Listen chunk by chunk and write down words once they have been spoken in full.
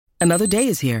Another day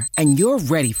is here, and you're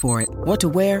ready for it. What to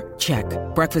wear? Check.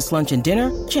 Breakfast, lunch, and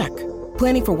dinner? Check.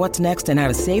 Planning for what's next and how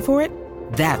to save for it?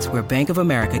 That's where Bank of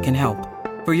America can help.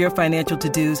 For your financial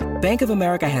to-dos, Bank of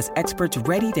America has experts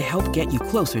ready to help get you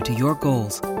closer to your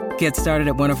goals. Get started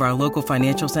at one of our local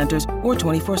financial centers or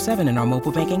 24/7 in our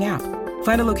mobile banking app.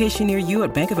 Find a location near you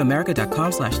at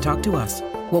bankofamerica.com/talktous.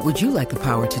 What would you like the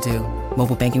power to do?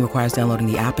 Mobile banking requires downloading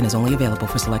the app and is only available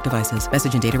for select devices.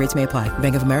 Message and data rates may apply.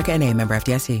 Bank of America N.A., member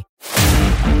FDIC.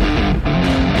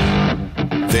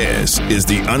 This is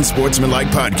the Unsportsmanlike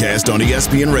Podcast on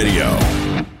ESPN Radio.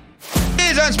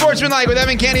 It is Unsportsmanlike with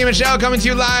Evan, Candy, and Michelle coming to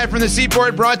you live from the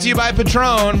Seaport, brought to you by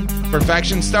Patron.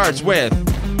 Perfection starts with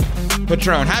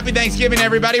Patron. Happy Thanksgiving,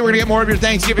 everybody. We're going to get more of your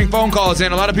Thanksgiving phone calls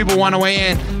in. A lot of people want to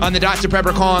weigh in on the Dr.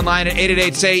 Pepper call-in line at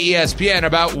 888-SAY-ESPN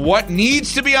about what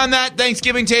needs to be on that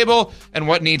Thanksgiving table and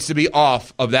what needs to be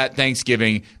off of that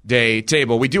Thanksgiving Day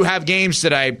table. We do have games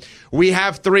today. We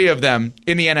have 3 of them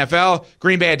in the NFL.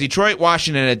 Green Bay at Detroit,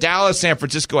 Washington at Dallas, San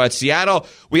Francisco at Seattle.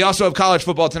 We also have college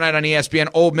football tonight on ESPN,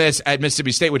 Ole Miss at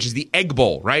Mississippi State, which is the Egg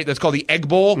Bowl, right? That's called the Egg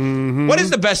Bowl. Mm-hmm. What is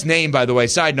the best name, by the way,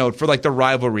 side note, for like the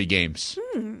rivalry games?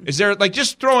 Is there, like,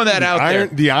 just throwing that out there?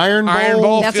 The Iron Bowl? Iron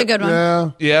Bowl? That's a good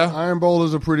one. Yeah. Iron Bowl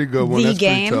is a pretty good one. That's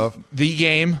pretty tough. The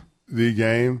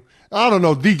game. I don't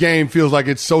know. The game feels like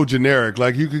it's so generic.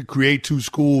 Like you could create 2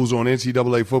 schools on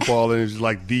NCAA football and it's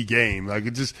like the game. Like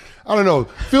it just, I don't know.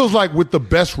 Feels like with the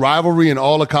best rivalry in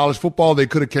all of college football, they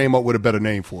could have came up with a better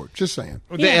name for it. Just saying.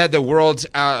 They had the world's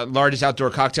largest outdoor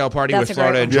cocktail party with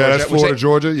Florida and Georgia. Yeah, that's Florida,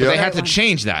 Georgia. Yeah. They had to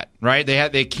change that, right?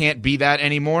 They can't be that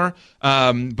anymore.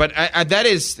 But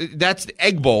that's the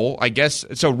Egg Bowl, I guess.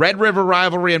 So Red River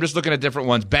rivalry. I'm just looking at different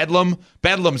ones.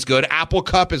 Bedlam's good. Apple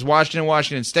Cup is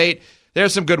Washington State.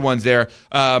 There's some good ones there.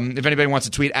 If anybody wants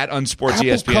to tweet at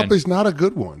UnsportsESPN. Apple Cup is not a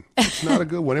good one. It's not a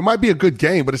good one. It might be a good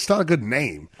game, but it's not a good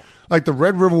name. Like the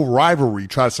Red River rivalry,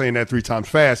 try saying that 3 times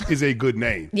fast, is a good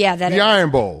name. Yeah, that is. The Iron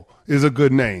Bowl is a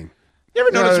good name. You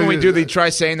ever notice when we do the try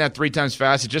saying that 3 times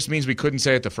fast, it just means we couldn't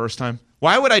say it the first time?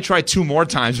 Why would I try 2 more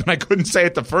times when I couldn't say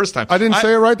it the first time? I didn't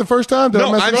say it right the first time?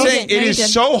 No, I'm saying it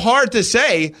is so hard to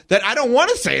say that I don't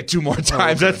want to say it 2 more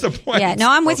times. Okay. That's the point. Yeah,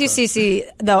 no, I'm with you, CC.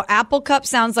 Though Apple Cup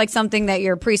sounds like something that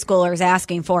your preschooler is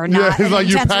asking for. Not it's like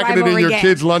you packing it in your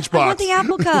kid's lunchbox. I want the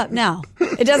Apple Cup. No,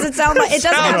 it doesn't sound like it.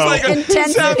 Doesn't have like the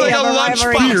intensity sounds like of a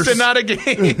rivalry. lunchbox and not a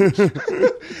game.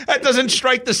 That doesn't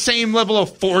strike the same level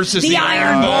of force as The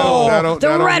Iron Bowl,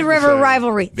 the Red River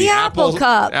rivalry, the Apple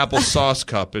Cup, Apple sauce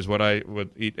cup is what I would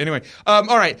eat anyway. All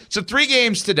right, so 3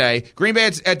 games today. Green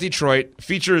Bay at Detroit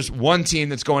features one team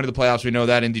that's going to the playoffs. We know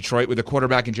that in Detroit with a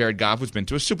quarterback in Jared Goff who's been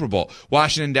to a Super Bowl.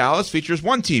 Washington Dallas features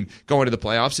one team going to the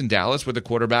playoffs in Dallas with a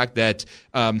quarterback that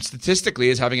statistically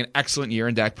is having an excellent year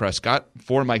in Dak Prescott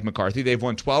for Mike McCarthy. They've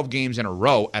won 12 games in a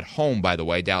row at home, by the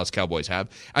way, Dallas Cowboys have.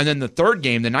 And then the third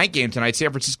game, the night game tonight,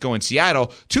 San Francisco and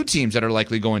Seattle, 2 teams that are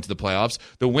likely going to the playoffs.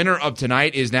 The winner of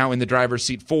tonight is now in the driver's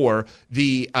seat for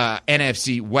the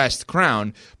NFC West crown.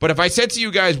 But if I said to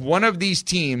you guys, one of these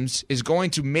teams is going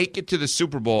to make it to the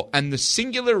Super Bowl, and the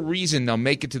singular reason they'll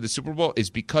make it to the Super Bowl is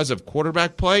because of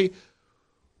quarterback play,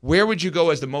 where would you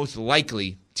go as the most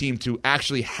likely team to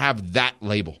actually have that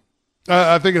label?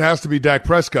 I think it has to be Dak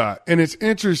Prescott. And it's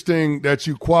interesting that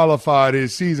you qualified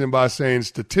his season by saying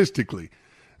statistically.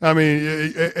 I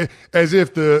mean, as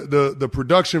if the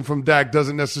production from Dak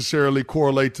doesn't necessarily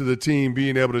correlate to the team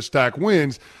being able to stack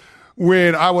wins,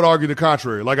 when I would argue the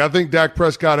contrary. Like, I think Dak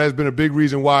Prescott has been a big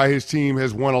reason why his team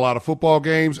has won a lot of football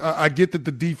games. I get that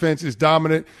the defense is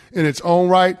dominant in its own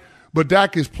right, but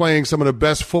Dak is playing some of the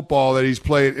best football that he's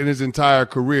played in his entire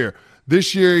career.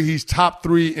 This year, he's top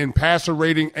 3 in passer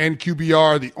rating and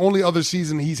QBR. The only other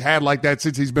season he's had like that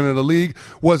since he's been in the league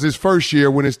was his first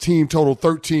year when his team totaled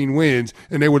 13 wins,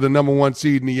 and they were the number 1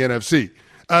 seed in the NFC.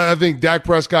 I think Dak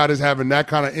Prescott is having that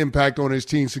kind of impact on his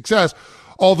team's success,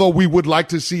 although we would like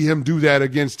to see him do that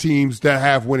against teams that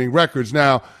have winning records.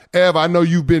 Now, Ev, I know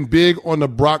you've been big on the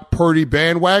Brock Purdy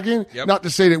bandwagon. Yep. Not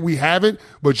to say that we haven't,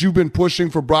 but you've been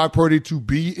pushing for Brock Purdy to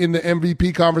be in the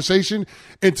MVP conversation.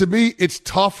 And to me, it's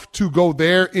tough to go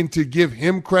there and to give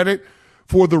him credit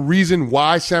for the reason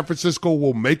why San Francisco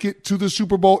will make it to the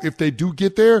Super Bowl if they do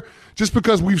get there, just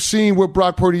because we've seen what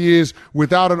Brock Purdy is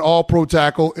without an all-pro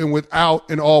tackle and without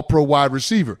an all-pro wide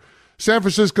receiver. San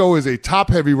Francisco is a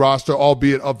top-heavy roster,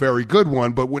 albeit a very good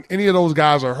one, but when any of those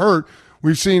guys are hurt,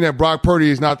 we've seen that Brock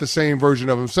Purdy is not the same version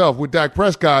of himself. With Dak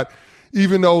Prescott,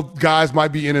 even though guys might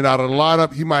be in and out of the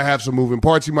lineup, he might have some moving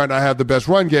parts. He might not have the best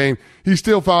run game. He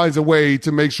still finds a way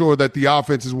to make sure that the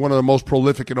offense is one of the most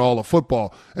prolific in all of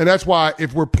football. And that's why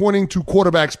if we're pointing to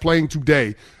quarterbacks playing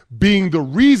today being the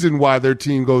reason why their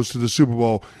team goes to the Super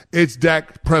Bowl, it's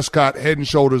Dak Prescott head and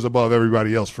shoulders above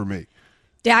everybody else for me.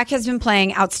 Dak has been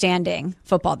playing outstanding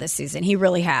football this season. He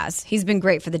really has. He's been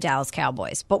great for the Dallas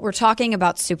Cowboys. But we're talking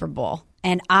about Super Bowl.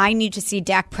 And I need to see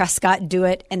Dak Prescott do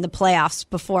it in the playoffs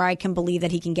before I can believe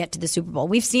that he can get to the Super Bowl.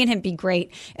 We've seen him be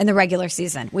great in the regular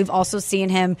season. We've also seen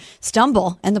him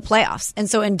stumble in the playoffs. And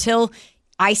so until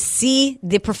I see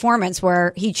the performance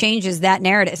where he changes that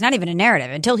narrative, it's not even a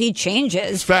narrative, until he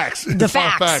changes the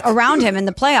facts around him in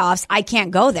the playoffs, I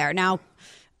can't go there. Now,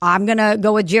 I'm going to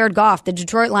go with Jared Goff. The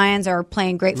Detroit Lions are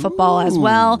playing great football as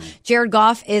well. Jared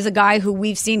Goff is a guy who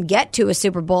we've seen get to a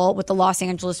Super Bowl with the Los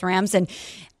Angeles Rams, and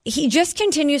he just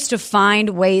continues to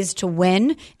find ways to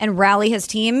win and rally his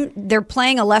team. They're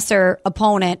playing a lesser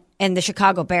opponent in the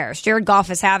Chicago Bears. Jared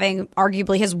Goff is having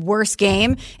arguably his worst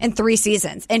game in 3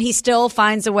 seasons, and he still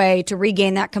finds a way to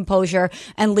regain that composure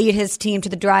and lead his team to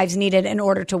the drives needed in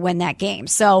order to win that game.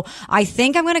 So I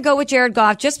think I'm going to go with Jared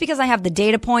Goff just because I have the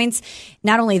data points,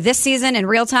 not only this season in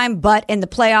real time, but in the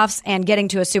playoffs and getting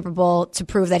to a Super Bowl to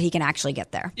prove that he can actually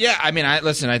get there. Yeah, I mean,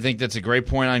 I think that's a great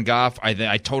point on Goff.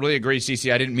 I totally agree,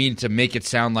 Cece. I didn't mean to make it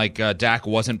sound like Dak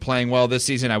wasn't playing well this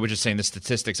season. I was just saying the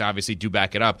statistics obviously do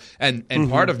back it up. And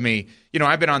part of me,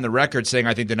 I've been on the record saying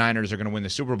I think the Niners are going to win the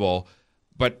Super Bowl,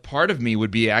 but part of me would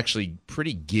be actually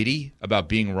pretty giddy about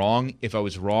being wrong if I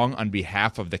was wrong on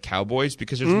behalf of the Cowboys,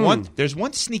 because there's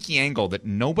one sneaky angle that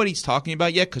nobody's talking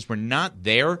about yet because we're not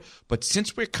there. But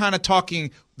since we're kind of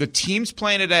talking the teams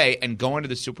playing today and going to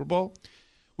the Super Bowl,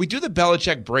 we do the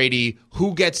Belichick-Brady,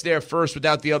 who gets there first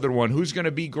without the other one, who's going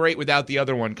to be great without the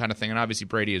other one kind of thing. And obviously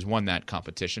Brady has won that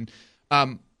competition.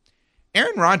 Aaron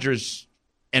Rodgers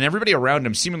and everybody around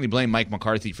him seemingly blame Mike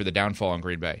McCarthy for the downfall in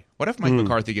Green Bay. What if Mike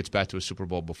McCarthy gets back to a Super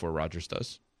Bowl before Rodgers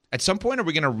does? At some point, are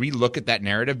we going to relook at that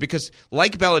narrative? Because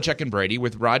like Belichick and Brady,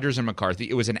 with Rodgers and McCarthy,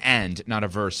 it was an and, not a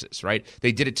versus, right?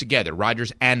 They did it together,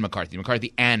 Rodgers and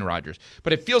McCarthy and Rodgers.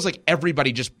 But it feels like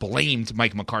everybody just blamed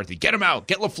Mike McCarthy. Get him out.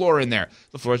 Get LaFleur in there.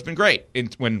 LaFleur's been great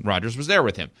when Rodgers was there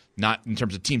with him. Not in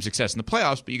terms of team success in the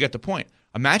playoffs, but you get the point.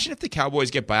 Imagine if the Cowboys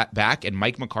get back and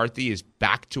Mike McCarthy is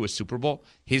back to a Super Bowl,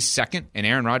 his second, and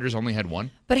Aaron Rodgers only had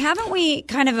one. But haven't we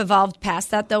kind of evolved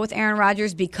past that, though, with Aaron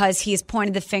Rodgers, because he's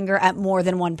pointed the finger at more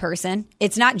than one person?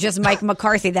 It's not just Mike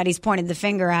McCarthy that he's pointed the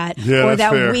finger at, or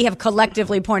that fair. We have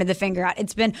collectively pointed the finger at.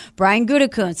 It's been Brian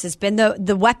Gutekunst. It's been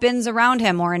the weapons around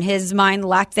him, or in his mind,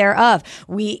 lack thereof.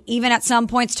 We even at some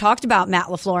points talked about Matt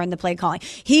LaFleur and the play calling.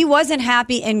 He wasn't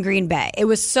happy in Green Bay. It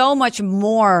was so much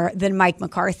more than Mike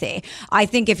McCarthy. I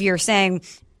think if you're saying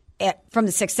from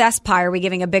the success pie, are we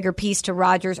giving a bigger piece to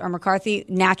Rodgers or McCarthy?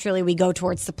 Naturally, we go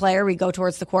towards the player. We go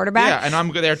towards the quarterback. Yeah, and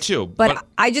I'm there too. But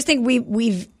I just think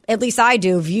we've, at least I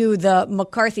do, view the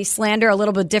McCarthy slander a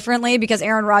little bit differently because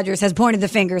Aaron Rodgers has pointed the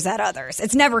fingers at others.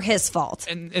 It's never his fault.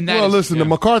 The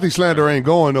McCarthy slander ain't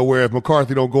going nowhere if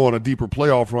McCarthy don't go on a deeper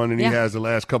playoff run than he has the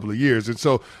last couple of years. And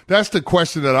so that's the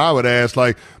question that I would ask.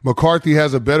 Like, McCarthy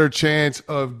has a better chance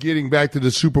of getting back to the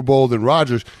Super Bowl than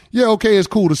Rodgers. Yeah, okay, it's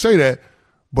cool to say that.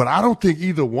 But I don't think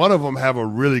either one of them have a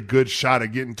really good shot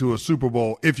at getting to a Super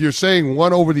Bowl. If you're saying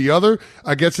one over the other,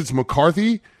 I guess it's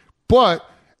McCarthy. But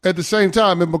at the same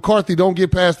time, if McCarthy don't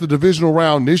get past the divisional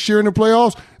round this year in the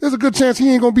playoffs, there's a good chance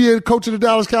he ain't going to be a coach of the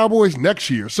Dallas Cowboys next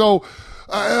year. So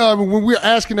when we're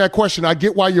asking that question, I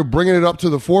get why you're bringing it up to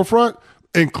the forefront.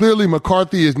 And clearly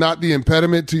McCarthy is not the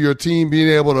impediment to your team being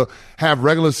able to have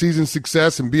regular season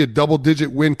success and be a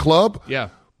double-digit win club. Yeah.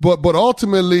 But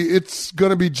ultimately, it's going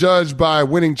to be judged by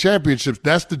winning championships.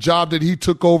 That's the job that he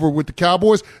took over with the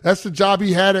Cowboys. That's the job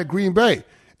he had at Green Bay.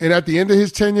 And at the end of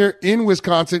his tenure in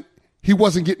Wisconsin, he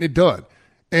wasn't getting it done.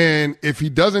 And if he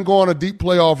doesn't go on a deep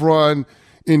playoff run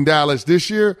in Dallas this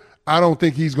year, I don't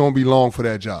think he's going to be long for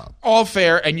that job. All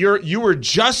fair, and you were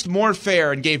just more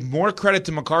fair and gave more credit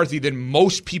to McCarthy than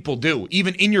most people do,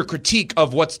 even in your critique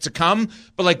of what's to come.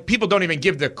 But people don't even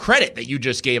give the credit that you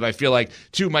just gave, I feel like,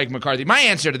 to Mike McCarthy. My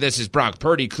answer to this is Brock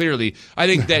Purdy, clearly. I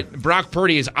think that Brock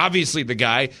Purdy is obviously the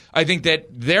guy. I think that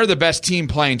they're the best team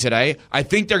playing today. I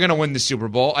think they're going to win the Super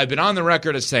Bowl. I've been on the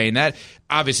record as saying that,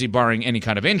 obviously barring any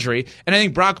kind of injury. And I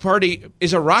think Brock Purdy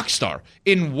is a rock star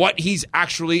in what he's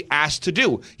actually asked to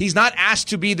do. He's not asked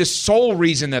to be the sole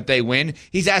reason that they win.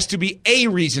 He's asked to be a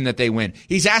reason that they win.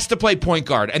 He's asked to play point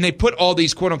guard, and they put all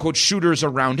these quote-unquote shooters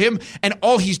around him, and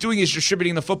all he's doing is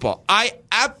distributing the football. I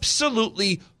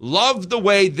absolutely love the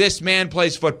way this man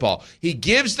plays football. He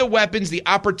gives the weapons the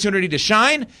opportunity to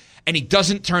shine, and he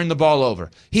doesn't turn the ball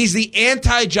over. He's the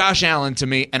anti-Josh Allen to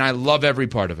me, and I love every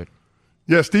part of it.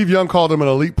 Yeah, Steve Young called him an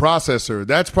elite processor.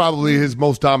 That's probably his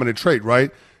most dominant trait,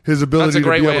 right? His ability to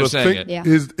be able to think,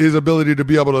 his ability to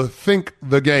be able to think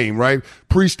the game, right?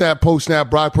 Pre-snap, post-snap,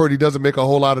 Brock Purdy doesn't make a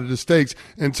whole lot of mistakes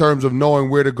in terms of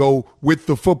knowing where to go with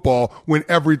the football when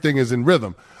everything is in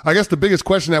rhythm. I guess the biggest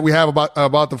question that we have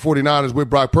about the 49ers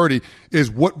with Brock Purdy is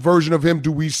what version of him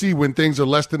do we see when things are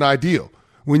less than ideal?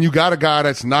 When you got a guy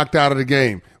that's knocked out of the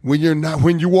game, when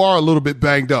you are a little bit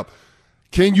banged up,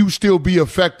 can you still be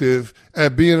effective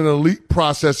at being an elite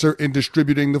processor in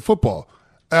distributing the football?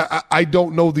 I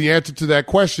don't know the answer to that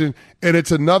question, and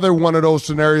it's another one of those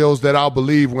scenarios that I'll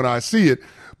believe when I see it.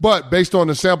 But based on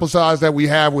the sample size that we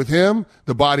have with him,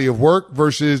 the body of work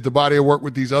versus the body of work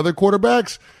with these other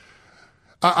quarterbacks,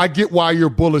 I get why you're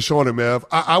bullish on him, Ev.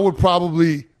 I would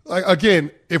probably,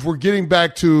 again, if we're getting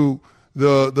back to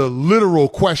the literal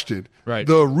question, right,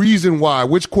 the reason why,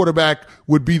 which quarterback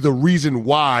would be the reason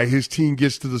why his team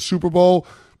gets to the Super Bowl?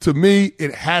 To me,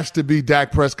 it has to be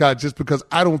Dak Prescott just because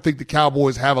I don't think the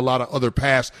Cowboys have a lot of other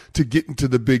paths to get into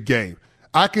the big game.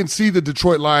 I can see the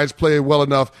Detroit Lions playing well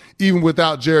enough, even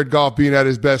without Jared Goff being at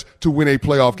his best, to win a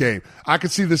playoff game. I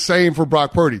can see the same for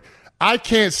Brock Purdy. I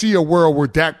can't see a world where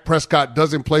Dak Prescott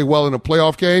doesn't play well in a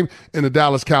playoff game and the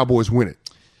Dallas Cowboys win it.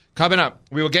 Coming up,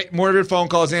 we will get more of your phone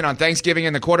calls in on Thanksgiving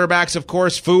and the quarterbacks, of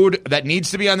course. Food that needs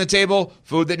to be on the table,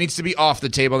 food that needs to be off the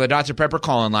table. The Dr. Pepper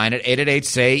call-in line at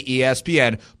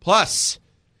 888-SAY-ESPN. Plus,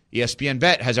 ESPN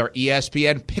Bet has our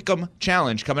ESPN Pick'em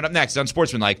Challenge coming up next on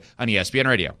Sportsmanlike on ESPN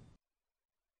Radio.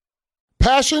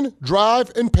 Passion, drive,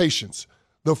 and patience.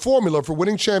 The formula for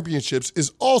winning championships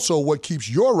is also what keeps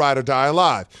your ride or die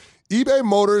alive. eBay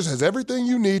Motors has everything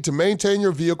you need to maintain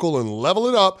your vehicle and level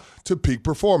it up to peak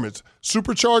performance.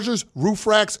 Superchargers, roof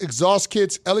racks, exhaust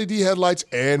kits, LED headlights,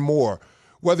 and more.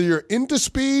 Whether you're into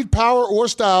speed, power, or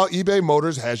style, eBay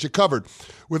Motors has you covered.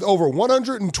 With over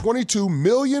 122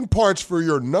 million parts for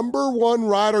your number one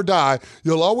ride or die,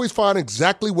 you'll always find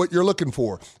exactly what you're looking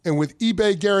for. And with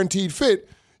eBay Guaranteed Fit,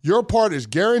 your part is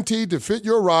guaranteed to fit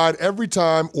your ride every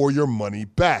time or your money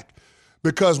back.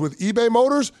 Because with eBay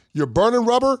Motors, you're burning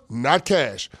rubber, not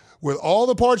cash. With all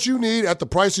the parts you need at the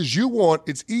prices you want,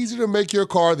 it's easy to make your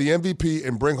car the MVP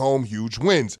and bring home huge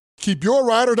wins. Keep your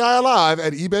ride or die alive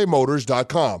at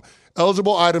ebaymotors.com.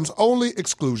 Eligible items only.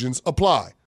 Exclusions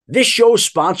apply. This show is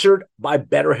sponsored by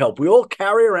BetterHelp. We all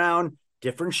carry around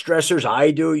different stressors. I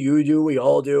do, you do, we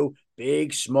all do,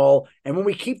 big, small. And when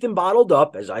we keep them bottled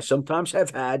up, as I sometimes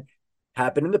have had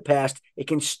happen in the past, it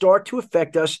can start to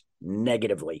affect us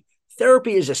negatively.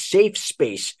 Therapy is a safe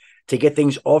space to get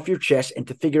things off your chest and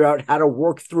to figure out how to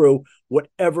work through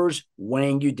whatever's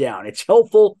weighing you down. It's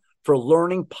helpful for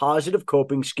learning positive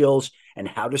coping skills and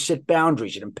how to set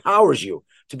boundaries. It empowers you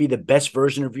to be the best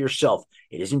version of yourself.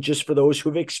 It isn't just for those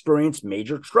who've experienced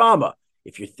major trauma.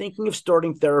 If you're thinking of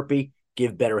starting therapy,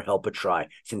 give BetterHelp a try.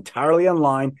 It's entirely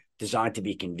online, designed to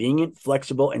be convenient,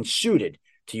 flexible, and suited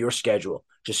to your schedule.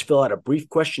 Just fill out a brief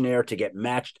questionnaire to get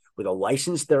matched with a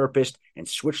licensed therapist and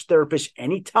switch therapists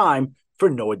anytime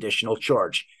for no additional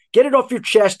charge. Get it off your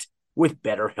chest with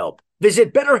BetterHelp.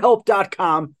 Visit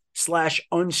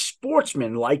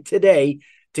BetterHelp.com/unsportsmanlike today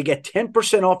to get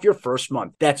 10% off your first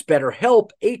month. That's BetterHelp,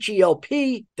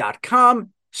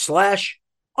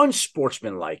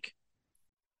 HELP.com/unsportsmanlike.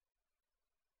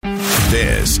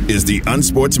 This is the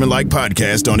Unsportsmanlike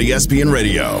Podcast on ESPN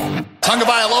Radio.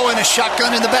 Tagovailoa in a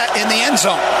shotgun in the end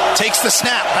zone. Takes the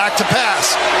snap, back to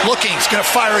pass. Looking, he's going to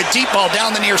fire a deep ball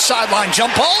down the near sideline.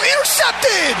 Jump ball,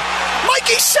 intercepted!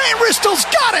 Mikey Sainristil's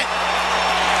got it!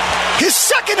 His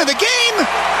second of the game,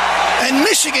 and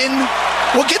Michigan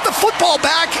will get the football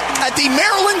back at the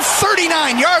Maryland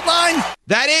 39-yard line.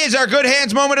 That is our Good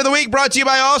Hands moment of the week, brought to you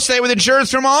by Allstate. With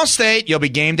insurance from Allstate, you'll be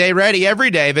game day ready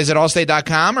every day. Visit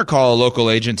allstate.com or call a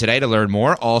local agent today to learn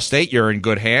more. Allstate, you're in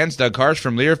good hands. Doug Harsh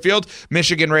from Learfield,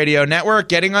 Michigan Radio Network,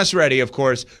 getting us ready, of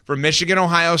course, for Michigan,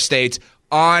 Ohio State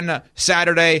on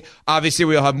Saturday. Obviously,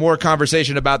 we'll have more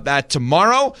conversation about that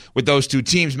tomorrow with those two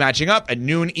teams matching up at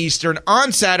noon Eastern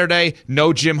on Saturday.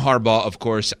 No Jim Harbaugh, of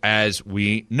course, as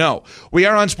we know. We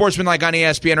are on Sportsmanlike on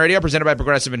ESPN Radio, presented by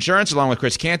Progressive Insurance, along with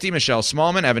Chris Canty, Michelle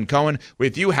Smallman, Evan Cohen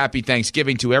with you. Happy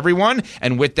Thanksgiving to everyone.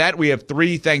 And with that, we have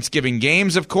 3 Thanksgiving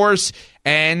games, of course,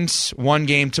 and 1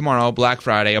 game tomorrow, Black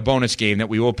Friday, a bonus game that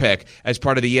we will pick as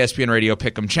part of the ESPN Radio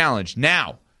Pick'em Challenge.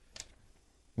 Now,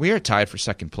 we are tied for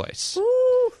second place.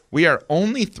 We are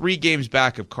only 3 games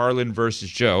back of Carlin versus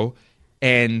Joe,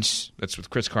 and that's with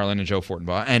Chris Carlin and Joe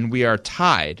Fortenbaugh, and we are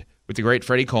tied with the great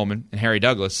Freddie Coleman and Harry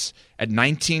Douglas at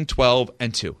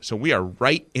 19-12-2. So we are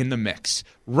right in the mix.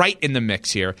 Right in the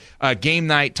mix here. Game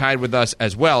night tied with us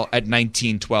as well at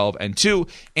 19-12-2.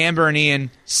 Amber and Ian,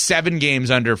 7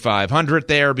 games under 500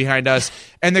 there behind us.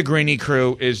 And the Greeny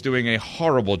crew is doing a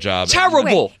horrible job.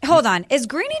 Terrible. Wait, hold on. Is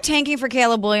Greeny tanking for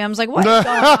Caleb Williams? Like, what is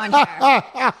going on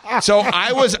here? So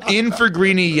I was in for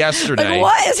Greeny yesterday. Like,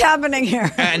 what is happening here?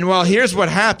 And, well, here's what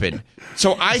happened.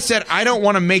 So I said I don't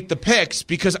want to make the picks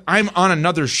because I'm on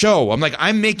another show.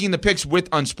 I'm making the picks with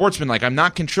Unsportsmanlike. I'm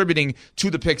not contributing to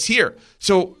the picks here.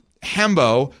 So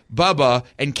Hembo, Bubba,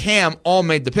 and Cam all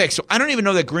made the picks. So I don't even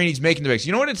know that Greeny's making the picks.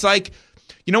 You know what it's like?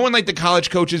 You know when the college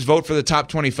coaches vote for the top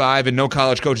 25 and no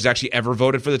college coach has actually ever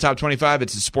voted for the top 25?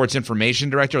 It's the sports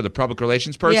information director or the public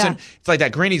relations person. Yeah. It's like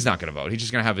that. Greeny's not going to vote. He's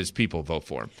just going to have his people vote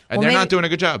for him. And they're not doing a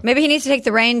good job. Maybe he needs to take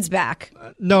the reins back.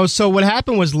 No, so what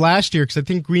happened was last year, because I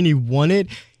think Greeny won it,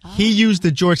 he used the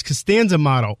George Costanza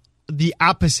model. The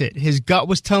opposite. His gut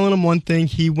was telling him one thing.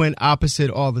 He went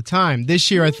opposite all the time. This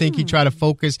year, I think he tried to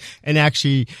focus and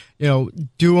actually,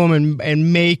 do them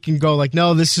and make and go like,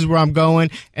 no, this is where I'm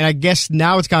going. And I guess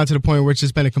now it's gotten to the point where it's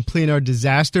just been a complete and utter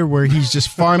disaster where he's just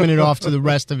farming it off to the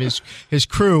rest of his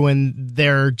crew, and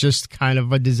they're just kind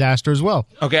of a disaster as well.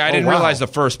 Okay, I didn't realize the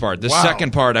first part. The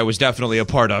second part I was definitely a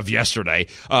part of yesterday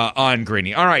on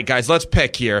Greeny. All right, guys, let's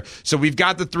pick here. So we've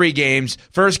got the 3 games.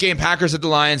 First game, Packers at the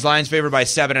Lions. Lions favored by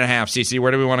 7.5. CC,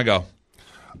 where do we want to go?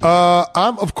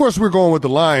 Of course, we're going with the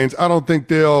Lions. I don't think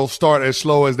they'll start as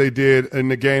slow as they did in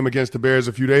the game against the Bears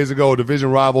a few days ago, a division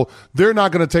rival. They're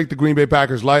not going to take the Green Bay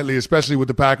Packers lightly, especially with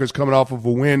the Packers coming off of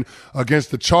a win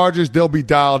against the Chargers. They'll be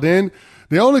dialed in.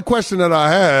 The only question that I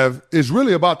have is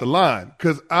really about the line,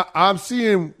 because I'm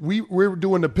seeing we're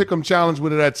doing the Pick'em challenge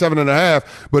with it at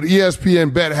 7.5, but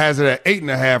ESPN Bet has it at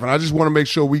 8.5, and I just want to make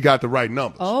sure we got the right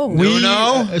numbers.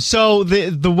 Oh, so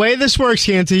the way this works,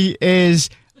 Canty, is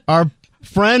our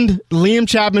friend Liam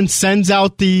Chapman sends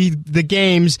out the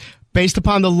games based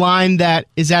upon the line that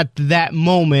is at that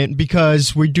moment,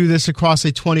 because we do this across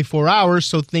a 24 hours,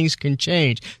 so things can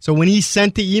change. So when he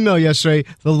sent the email yesterday,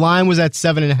 the line was at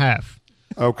 7.5.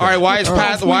 Okay. All right,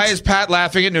 why is Pat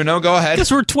laughing at Nuno? Go ahead.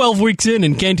 Because we're 12 weeks in,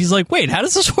 and Canty's like, wait, how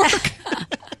does this work?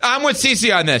 I'm with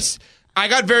Cece on this. I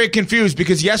got very confused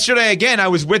because yesterday, again, I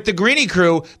was with the Greeny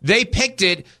crew. They picked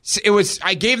it.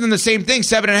 I gave them the same thing,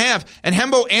 7.5, and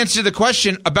Hembo answered the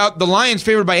question about the Lions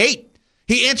favored by 8.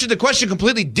 He answered the question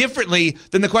completely differently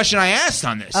than the question I asked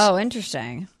on this. Oh,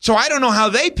 interesting. So I don't know how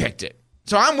they picked it.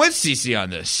 So I'm with Cece on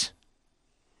this.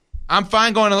 I'm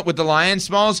fine going with the Lions,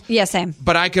 Smalls. Yeah, same.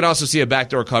 But I could also see a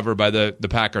backdoor cover by the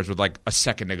Packers with like a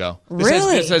second to go.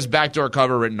 Really? This says backdoor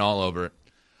cover written all over it.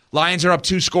 Lions are up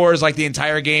 2 scores like the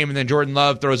entire game, and then Jordan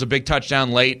Love throws a big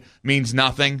touchdown late. Means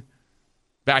nothing.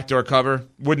 Backdoor cover.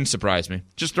 Wouldn't surprise me.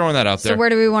 Just throwing that out there. So where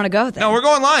do we want to go then? No, we're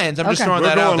going Lions. I'm just throwing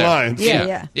that out there. We're going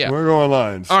Lions. Yeah. We're going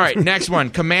Lions. All right, next one.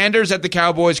 Commanders at the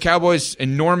Cowboys. Cowboys,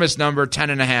 enormous number,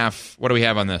 10.5. What do we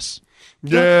have on this?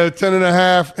 Yeah,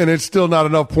 10.5, and it's still not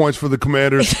enough points for the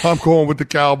Commanders. I'm going with the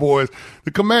Cowboys.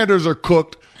 The Commanders are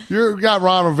cooked. You got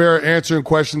Ron Rivera answering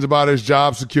questions about his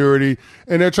job security,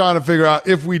 and they're trying to figure out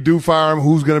if we do fire him,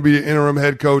 who's going to be the interim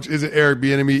head coach. Is it Eric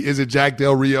Bieniemy? Is it Jack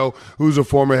Del Rio, who's a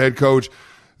former head coach?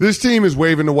 This team is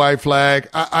waving the white flag.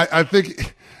 I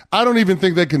don't even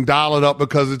think they can dial it up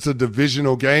because it's a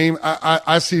divisional game.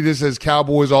 I see this as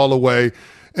Cowboys all the way.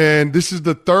 And this is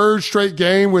the 3rd straight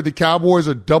game where the Cowboys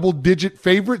are double-digit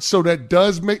favorites, so that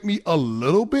does make me a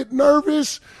little bit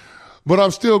nervous. But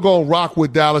I'm still going to rock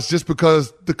with Dallas just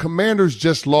because the Commanders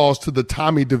just lost to the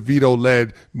Tommy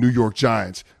DeVito-led New York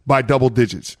Giants by double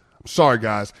digits. I'm sorry,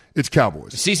 guys. It's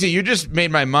Cowboys. Cece, you just made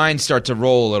my mind start to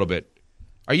roll a little bit.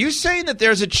 Are you saying that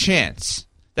there's a chance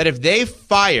that if they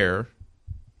fire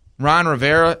Ron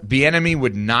Rivera, Bieniemy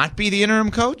would not be the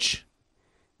interim coach?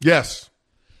 Yes.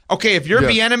 Okay, if you're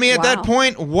Bieniemy at that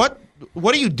point, what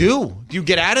do you do? Do you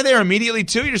get out of there immediately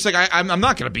too? You're just like, I'm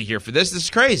not going to be here for this. This is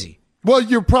crazy. Well,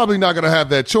 you're probably not going to have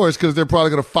that choice because they're probably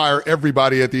going to fire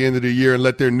everybody at the end of the year and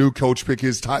let their new coach pick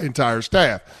his entire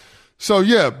staff. So,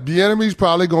 yeah, Bieniemy's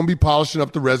probably going to be polishing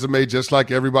up the resume just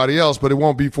like everybody else, but it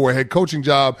won't be for a head coaching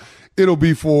job. It'll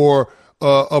be for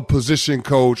a position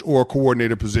coach or a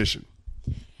coordinator position.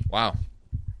 Wow.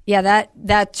 Yeah,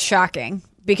 that's shocking.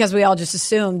 Because we all just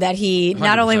assumed that he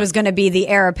not 100%. only was going to be the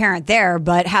heir apparent there,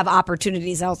 but have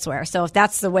opportunities elsewhere. So if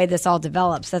that's the way this all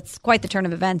develops, that's quite the turn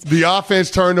of events. The offense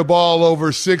turned the ball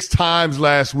over 6 times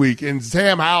last week, and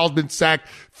Sam Howell's been sacked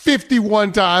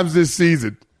 51 times this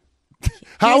season.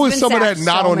 How is some of that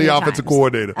not on the offensive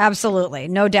coordinator? Absolutely,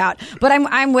 no doubt. But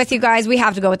I'm with you guys. We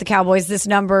have to go with the Cowboys. This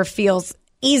number feels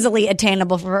easily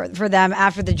attainable for them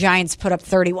after the Giants put up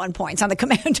 31 points on the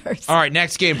Commanders. All right,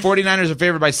 next game. 49ers are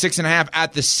favored by 6.5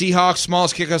 at the Seahawks.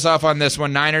 Smalls, kick us off on this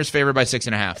one. Niners favored by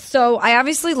 6.5. So I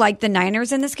obviously like the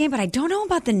Niners in this game, but I don't know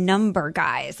about the number,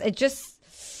 guys. It just,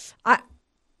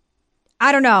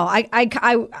 I don't know. I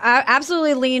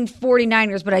absolutely lean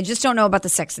 49ers, but I just don't know about the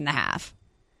 6.5.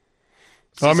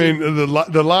 I mean,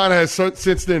 the line has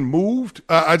since then moved.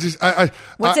 I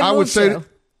would say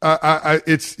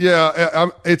it's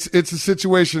a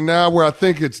situation now where I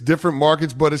think it's different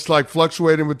markets, but it's like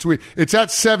fluctuating between. It's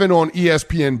at 7 on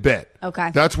ESPN Bet.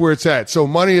 Okay, that's where it's at. So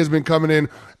money has been coming in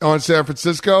on San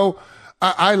Francisco.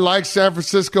 I like San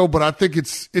Francisco, but I think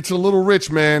it's a little rich,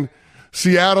 man.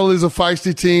 Seattle is a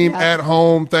feisty team at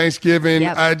home. Thanksgiving.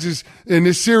 Yep. And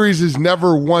this series is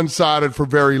never one-sided for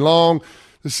very long.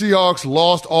 The Seahawks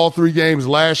lost all 3 games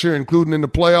last year, including in the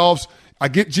playoffs. I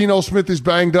get Geno Smith is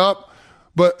banged up,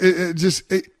 but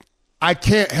I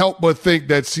can't help but think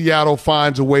that Seattle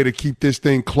finds a way to keep this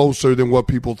thing closer than what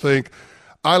people think.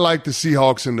 I like the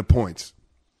Seahawks in the points.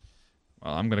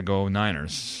 Well, I'm going to go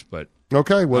Niners, but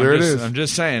okay, well, there it is. I'm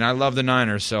just saying, I love the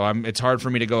Niners, so it's hard for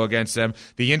me to go against them.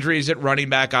 The injuries at running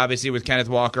back, obviously, with Kenneth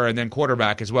Walker, and then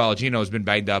quarterback as well. Geno's been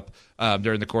banged up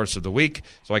during the course of the week,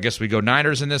 so I guess we go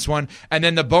Niners in this one. And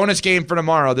then the bonus game for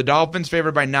tomorrow, the Dolphins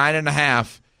favored by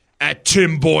 9.5 at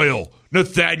Tim Boyle,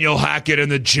 Nathaniel Hackett,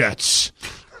 and the Jets.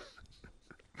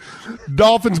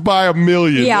 Dolphins by 1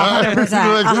 million. Yeah,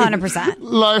 100%.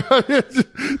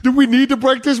 100%. Do we need to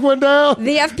break this one down?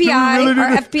 The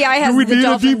FBI has Do we the need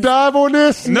Dolphins. a deep dive on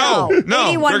this? No.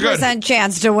 81%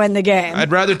 chance to win the game.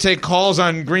 I'd rather take calls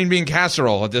on green bean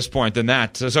casserole at this point than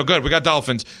that. So good. We got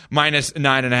Dolphins minus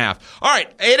 9.5. All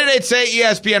right,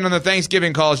 888-SAY-ESPN on the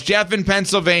Thanksgiving calls. Jeff in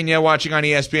Pennsylvania watching on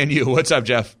ESPNU. What's up,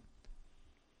 Jeff?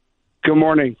 Good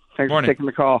morning. Thanks for taking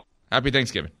the call. Happy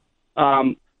Thanksgiving.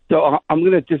 So I'm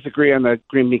going to disagree on the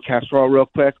green bean casserole real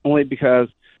quick, only because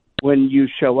when you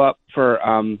show up for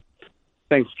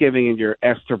Thanksgiving and you're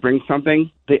asked to bring something,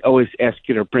 they always ask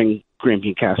you to bring green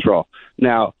bean casserole.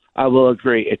 Now, I will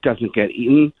agree it doesn't get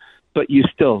eaten, but you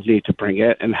still need to bring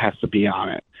it and it has to be on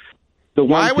it.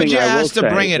 Why would you ask to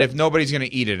bring it if nobody's going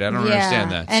to eat it? I don't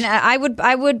understand that. And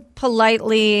I would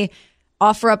politely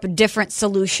offer up a different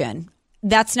solution.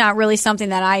 That's not really something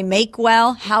that I make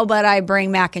well. How about I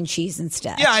bring mac and cheese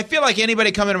instead? Yeah, I feel like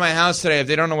anybody coming to my house today, if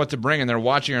they don't know what to bring and they're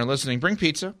watching or listening, bring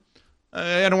pizza.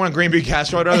 I don't want green bean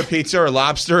casserole. I'd rather pizza or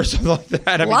lobster or something like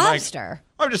that. Lobster?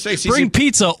 I'm just saying, bring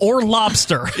pizza or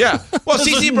lobster. Yeah. Well,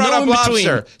 CC brought up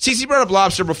lobster. CC brought up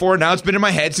lobster before. Now it's been in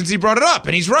my head since he brought it up,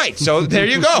 and he's right. So there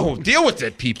you go. Deal with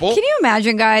it, people. Can you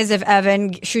imagine, guys, if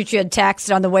Evan shoots you a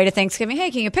text on the way to Thanksgiving? Hey,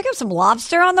 can you pick up some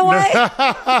lobster on the way?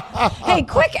 Hey,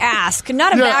 quick ask.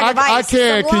 Not a bag of ice. I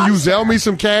can. Can you Zelle me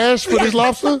some cash for this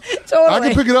lobster? Totally. I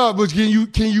can pick it up, but can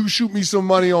you shoot me some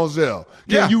money on Zelle?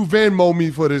 Can you Venmo me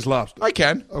for this lobster? I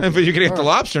can. Okay. But you can get the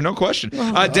lobster, no question.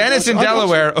 Dennis in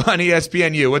Delaware on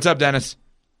ESPNU. What's up, Dennis?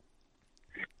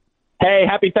 Hey,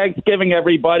 happy Thanksgiving,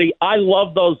 everybody. I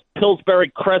love those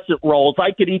Pillsbury crescent rolls.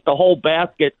 I could eat the whole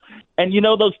basket. And you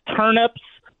know those turnips?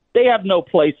 They have no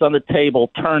place on the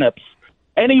table, turnips.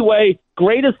 Anyway,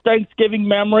 greatest Thanksgiving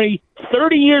memory,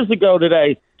 30 years ago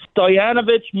today,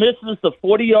 Stoyanovich misses the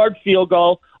 40-yard field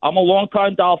goal. I'm a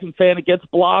longtime Dolphin fan. It gets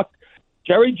blocked.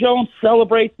 Jerry Jones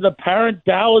celebrates an apparent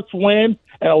Dallas win,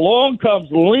 and along comes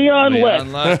Leon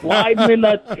Lett sliding in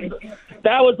that.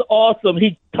 That was awesome.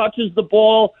 He touches the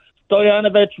ball.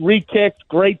 Stoyanovich re-kicks.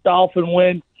 Great Dolphin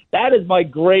win. That is my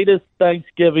greatest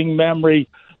Thanksgiving memory.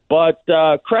 But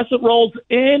crescent rolls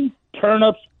in,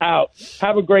 turnips out.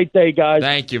 Have a great day, guys.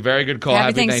 Thank you. Very good call.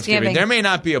 Happy Thanksgiving. There may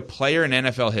not be a player in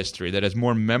NFL history that has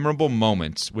more memorable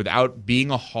moments without being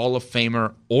a Hall of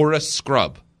Famer or a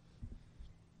scrub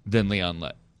than Leon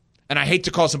Lett. And I hate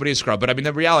to call somebody a scrub, but I mean,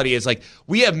 the reality is, like,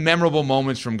 we have memorable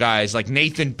moments from guys like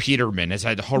Nathan Peterman has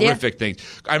had horrific things.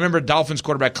 I remember Dolphins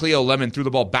quarterback Cleo Lemon threw the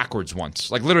ball backwards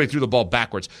once, like literally threw the ball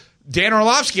backwards. Dan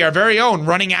Orlovsky, our very own,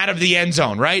 running out of the end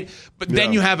zone, right? But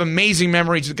then you have amazing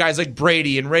memories with guys like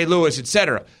Brady and Ray Lewis,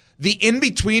 etc. The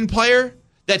in-between player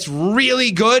that's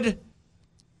really good,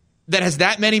 that has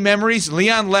that many memories,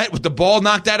 Leon Lett with the ball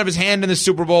knocked out of his hand in the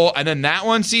Super Bowl, and then that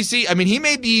one, CC, I mean, he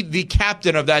may be the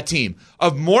captain of that team,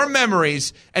 of more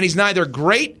memories, and he's neither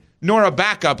great nor a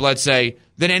backup, let's say,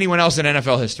 than anyone else in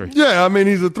NFL history. Yeah, I mean,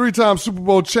 he's a 3-time Super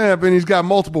Bowl champ, and he's got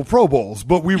multiple Pro Bowls,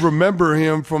 but we remember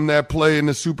him from that play in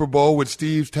the Super Bowl with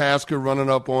Steve Tasker running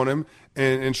up on him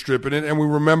and stripping it, and we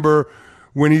remember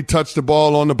when he touched the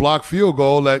ball on the blocked field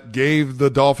goal that gave the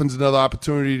Dolphins another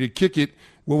opportunity to kick it.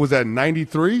 What was that,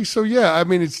 93? So, yeah, I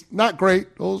mean, it's not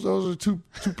great. Those are two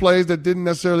plays that didn't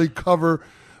necessarily cover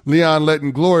Leon Lett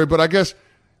in glory. But I guess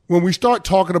when we start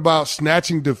talking about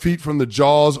snatching defeat from the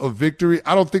jaws of victory,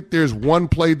 I don't think there's one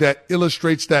play that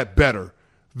illustrates that better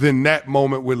than that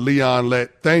moment with Leon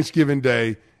Lett, Thanksgiving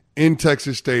Day in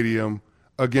Texas Stadium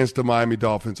against the Miami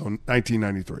Dolphins on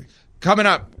 1993. Coming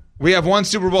up, we have one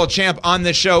Super Bowl champ on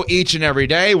this show each and every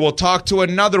day. We'll talk to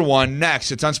another one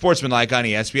next. It's Unsportsmanlike on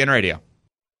ESPN Radio.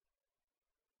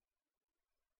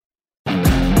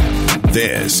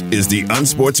 This is the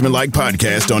Unsportsmanlike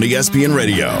podcast on ESPN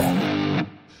Radio.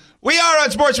 We are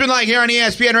Unsportsmanlike here on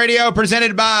ESPN Radio,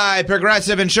 presented by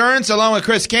Progressive Insurance, along with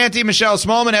Chris Canty, Michelle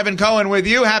Smallman, Evan Cohen with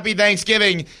you. Happy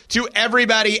Thanksgiving to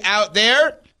everybody out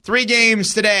there. 3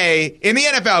 games today in the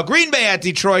NFL. Green Bay at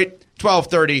Detroit,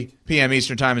 12:30 p.m.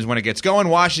 Eastern Time is when it gets going.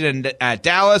 Washington at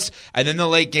Dallas. And then the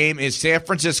late game is San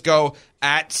Francisco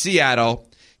at Seattle.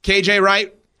 KJ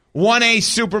Wright won a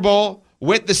Super Bowl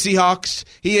with the Seahawks.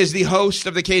 He is the host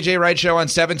of the KJ Wright Show on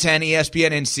 710 ESPN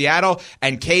in Seattle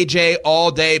and KJ All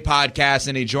Day podcast,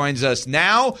 and he joins us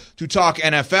now to talk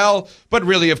NFL. But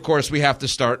really, of course, we have to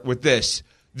start with this.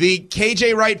 The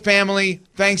KJ Wright family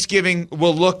Thanksgiving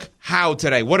will look how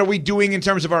today? What are we doing in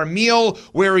terms of our meal?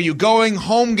 Where are you going?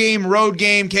 Home game, road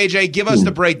game? KJ, give us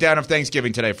the breakdown of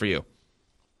Thanksgiving today for you.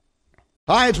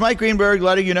 Hi, it's Mike Greenberg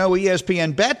letting you know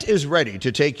ESPN Bet is ready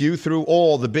to take you through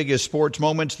all the biggest sports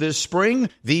moments this spring.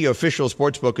 The official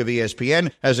sportsbook of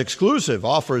ESPN has exclusive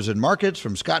offers and markets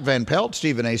from Scott Van Pelt,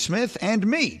 Stephen A. Smith, and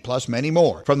me, plus many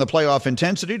more. From the playoff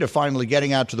intensity to finally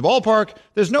getting out to the ballpark,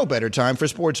 there's no better time for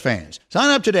sports fans. Sign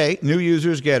up today. New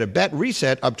users get a bet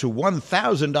reset up to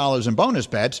 $1,000 in bonus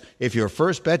bets if your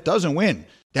first bet doesn't win.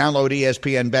 Download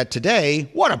ESPN Bet today.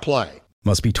 What a play.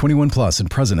 Must be 21 plus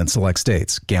and present in select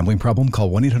states. Gambling problem?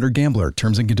 Call 1-800-GAMBLER.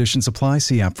 Terms and conditions apply.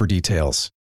 See app for details.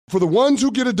 For the ones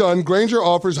who get it done, Grainger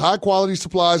offers high-quality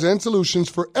supplies and solutions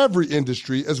for every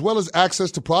industry, as well as access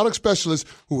to product specialists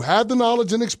who have the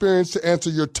knowledge and experience to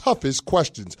answer your toughest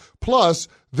questions. Plus,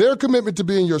 their commitment to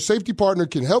being your safety partner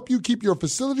can help you keep your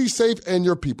facility safe and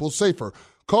your people safer.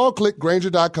 Call, click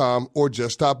Grainger.com, or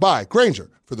just stop by.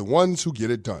 Grainger, for the ones who get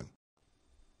it done.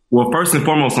 Well, first and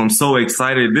foremost, I'm so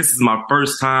excited. This is my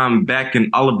first time back in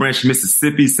Olive Branch,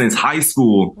 Mississippi since high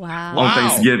school on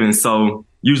Thanksgiving. So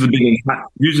usually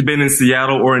been in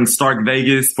Seattle or in Stark,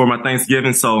 Vegas for my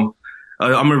Thanksgiving. So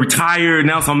I'm retired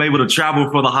now, so I'm able to travel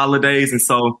for the holidays. And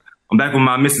so I'm back with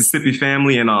my Mississippi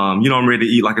family, and I'm ready to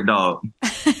eat like a dog.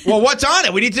 Well, what's on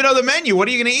it? We need to know the menu. What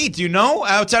are you going to eat? Do you know,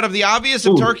 outside of the obvious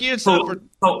of turkey and stuff?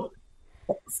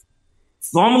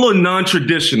 So I'm a little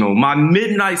non-traditional. My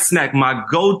midnight snack, my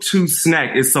go-to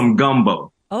snack is some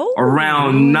gumbo. Oh.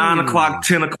 Around 9 o'clock,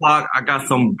 10 o'clock, I got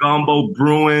some gumbo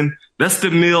brewing. That's the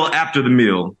meal after the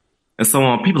meal. And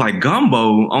so people like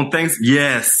gumbo on Thanksgiving.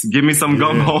 Yes, give me some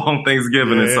gumbo on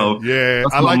Thanksgiving. And so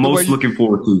that's what I'm most looking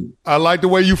forward to. I like the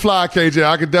way you fly, KJ.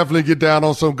 I could definitely get down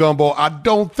on some gumbo. I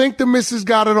don't think the missus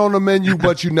got it on the menu,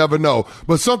 but you never know.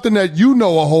 But something that you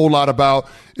know a whole lot about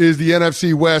is the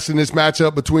NFC West and this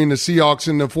matchup between the Seahawks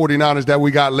and the 49ers that we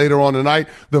got later on tonight.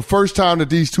 The first time that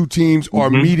these two teams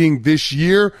are meeting this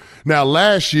year. Now,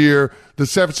 last year, the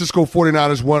San Francisco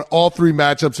 49ers won all 3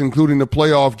 matchups, including the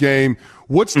playoff game.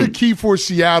 What's the key for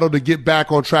Seattle to get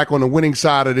back on track on the winning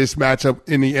side of this matchup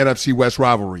in the NFC West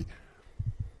rivalry?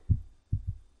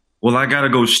 Well, I got to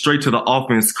go straight to the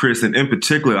offense, Chris, and in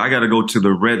particular, I got to go to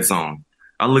the red zone.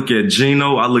 I look at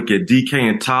Geno, I look at DK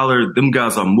and Tyler. Them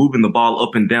guys are moving the ball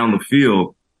up and down the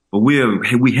field, but we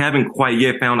haven't quite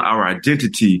yet found our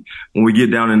identity when we get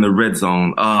down in the red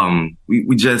zone.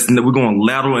 We're going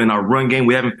lateral in our run game.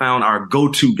 We haven't found our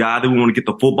go-to guy that we want to get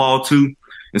the football to.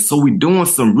 And so we're doing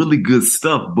some really good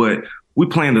stuff, but we're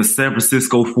playing the San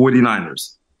Francisco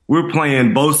 49ers. We're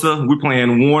playing Bosa. We're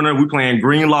playing Warner. We're playing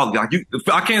Greenlaw.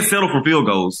 I can't settle for field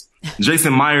goals.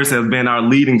 Jason Myers has been our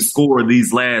leading scorer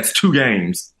these last 2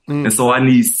 games. And so I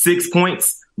need 6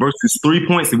 points versus 3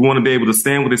 points if we want to be able to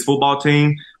stand with this football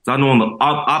team. So I know on the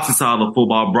opposite side of the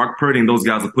football, Brock Purdy and those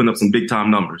guys are putting up some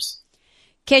big-time numbers.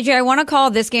 KJ, I want to call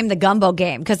this game the gumbo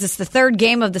game because it's the 3rd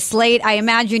game of the slate. I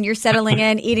imagine you're settling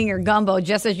in, eating your gumbo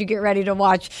just as you get ready to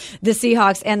watch the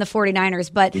Seahawks and the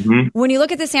 49ers. But when you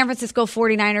look at the San Francisco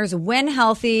 49ers, when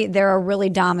healthy, they're a really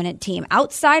dominant team.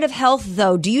 Outside of health,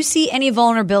 though, do you see any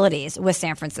vulnerabilities with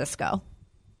San Francisco?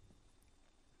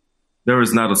 There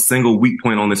is not a single weak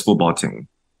point on this football team.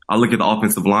 I look at the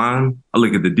offensive line. I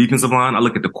look at the defensive line. I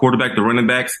look at the quarterback, the running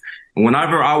backs. And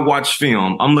whenever I watch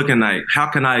film, I'm looking at how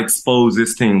can I expose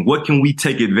this team? What can we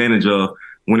take advantage of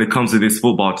when it comes to this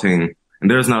football team?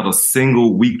 And there's not a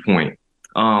single weak point.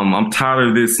 I'm tired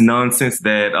of this nonsense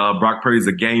that Brock Purdy's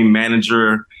a game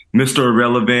manager, Mr.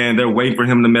 Irrelevant. They're waiting for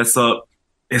him to mess up.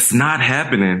 It's not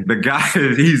happening. The guy,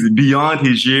 he's beyond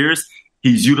his years.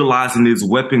 He's utilizing his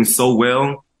weapons so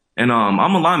well. And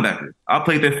I'm a linebacker. I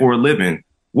played there for a living.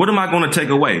 What am I going to take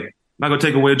away? I'm not going to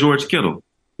take away George Kittle. I'm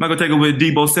not going to take away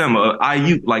Debo Samuel,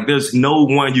 IU. Like, there's no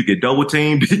one you could double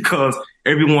team because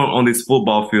everyone on this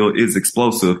football field is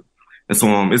explosive. And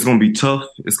so it's going to be tough.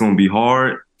 It's going to be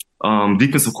hard.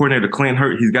 Defensive coordinator Clint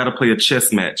Hurt, he's got to play a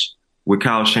chess match with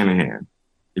Kyle Shanahan.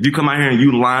 If you come out here and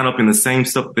you line up in the same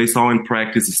stuff they saw in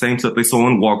practice, the same stuff they saw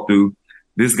in walkthrough,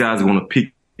 this guy's going to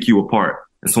pick you apart.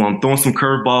 And so I'm throwing some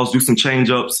curveballs, do some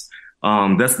change-ups.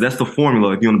 That's the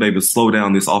formula if you want to be able to slow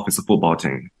down this offensive football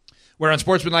team. We're on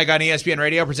Sportsmanlike on ESPN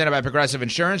Radio, presented by Progressive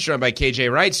Insurance, joined by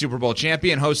KJ Wright, Super Bowl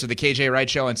champion, host of the KJ Wright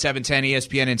Show on 710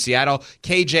 ESPN in Seattle,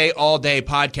 KJ All Day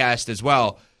podcast as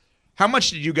well. How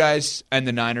much did you guys and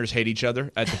the Niners hate each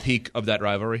other at the peak of that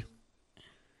rivalry?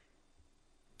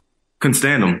 Couldn't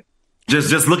stand them.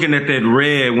 Just looking at that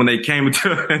red when they came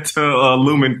into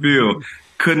Lumen Field,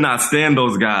 could not stand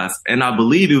those guys. And I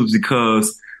believe it was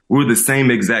because we're the same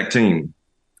exact team.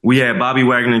 We had Bobby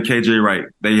Wagner and KJ Wright.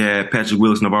 They had Patrick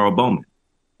Willis, Navarro Bowman.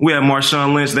 We had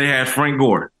Marshawn Lynch. They had Frank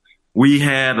Gore. We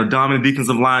had a dominant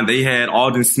defensive line. They had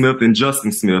Alden Smith and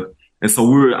Justin Smith. And so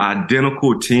we were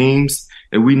identical teams.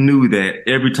 And we knew that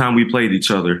every time we played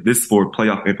each other, this is for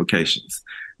playoff implications.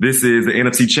 This is the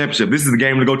NFC Championship. This is the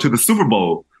game to go to the Super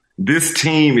Bowl. This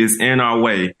team is in our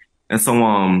way. And so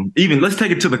even let's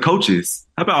take it to the coaches.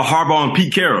 How about Harbaugh and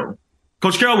Pete Carroll?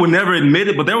 Coach Carroll would never admit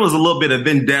it, but there was a little bit of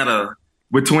vendetta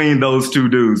between those two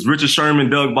dudes. Richard Sherman,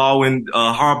 Doug Baldwin,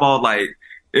 Harbaugh, like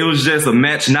it was just a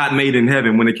match not made in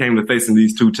heaven when it came to facing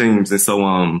these two teams. And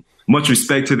so much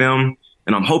respect to them.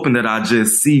 And I'm hoping that I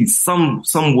just see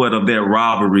somewhat of that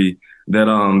rivalry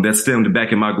that stemmed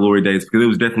back in my glory days, because it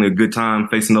was definitely a good time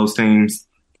facing those teams.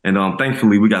 And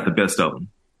thankfully we got the best of them.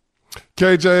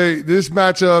 KJ, this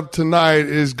matchup tonight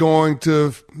is going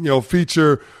to,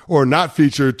 feature or not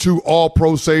feature two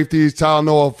all-pro safeties.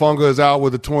 Talanoa Funga is out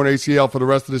with a torn ACL for the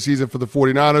rest of the season for the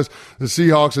 49ers. The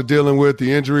Seahawks are dealing with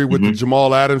the injury with the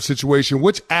Jamal Adams situation.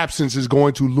 Which absence is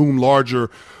going to loom larger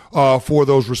for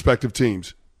those respective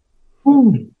teams?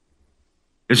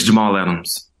 It's Jamal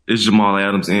Adams. It's Jamal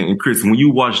Adams. And Chris, when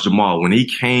you watch Jamal, when he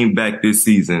came back this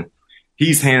season,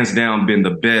 he's hands down been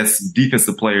the best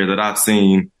defensive player that I've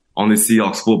seen on the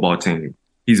Seahawks football team.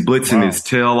 He's blitzing his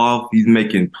tail off. He's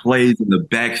making plays in the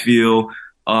backfield.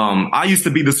 I used to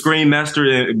be the screen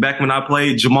master back when I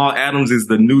played. Jamal Adams is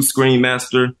the new screen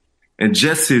master. And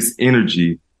just his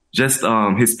energy, just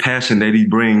his passion that he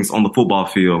brings on the football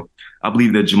field, I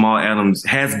believe that Jamal Adams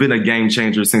has been a game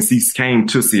changer since he came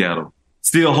to Seattle.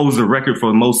 Still holds the record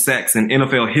for most sacks in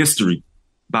NFL history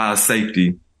by a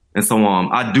safety. And so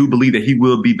I do believe that he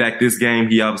will be back this game.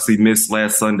 He obviously missed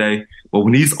last Sunday. But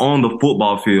when he's on the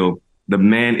football field, the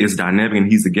man is dynamic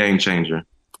and he's a game changer.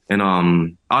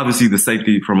 And obviously the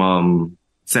safety from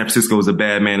San Francisco is a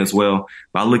bad man as well.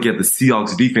 But I look at the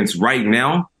Seahawks defense right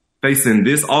now, facing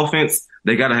this offense,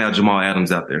 they got to have Jamal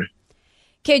Adams out there.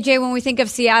 KJ, when we think of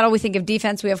Seattle, we think of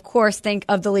defense. We, of course, think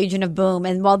of the Legion of Boom.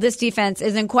 And while this defense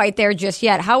isn't quite there just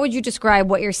yet, how would you describe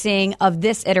what you're seeing of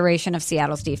this iteration of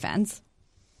Seattle's defense?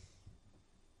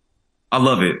 I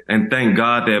love it. And thank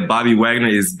God that Bobby Wagner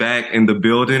is back in the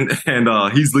building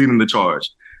and he's leading the charge.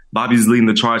 Bobby's leading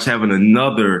the charge, having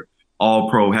another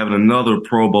All-Pro, having another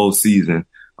Pro Bowl season.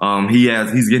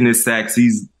 He's getting his sacks.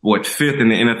 He's fifth in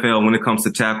the NFL when it comes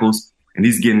to tackles, and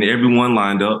he's getting everyone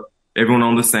lined up, everyone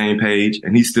on the same page,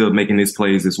 and he's still making his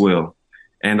plays as well.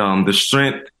 And the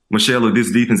strength, Michelle, of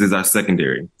this defense is our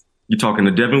secondary. You're talking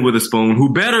to Devin Witherspoon,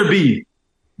 who better be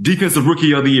Defensive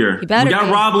Rookie of the Year. We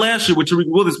got Rob last year with Tariq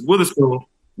Witherspoon,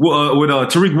 with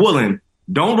Tariq Woolen.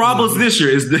 Don't rob us this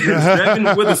year. It's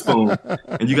Devin Witherspoon.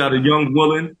 And you got a young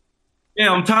Woolen.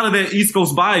 Yeah, I'm tired of that East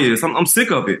Coast bias. I'm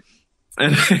sick of it.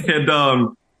 And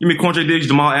you mean Quandre Diggs,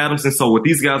 Jamal Adams. And so what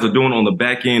these guys are doing on the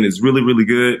back end is really, really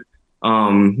good.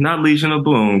 Not Legion of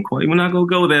Boom. We're not going to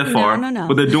go that far. No.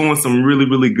 But they're doing some really,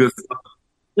 really good stuff.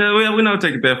 Yeah, we're not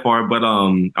taking it that far. But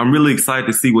I'm really excited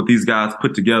to see what these guys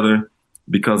put together.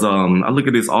 Because I look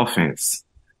at this offense,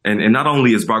 and not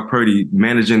only is Brock Purdy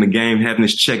managing the game, having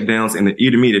his check downs in the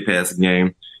intermediate passing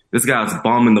game, this guy's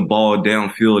bombing the ball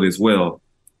downfield as well.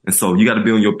 And so you got to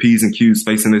be on your P's and Q's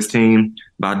facing this team.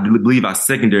 But I believe our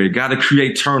secondary got to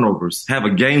create turnovers, have a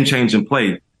game-changing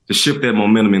play to shift that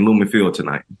momentum in Lumen Field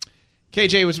tonight.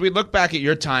 KJ, as we look back at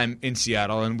your time in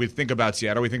Seattle, and we think about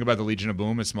Seattle, we think about the Legion of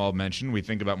Boom, as Small mentioned. We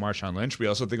think about Marshawn Lynch. We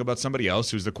also think about somebody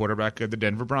else who's the quarterback of the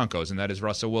Denver Broncos, and that is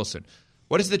Russell Wilson.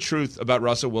 What is the truth about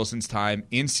Russell Wilson's time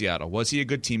in Seattle? Was he a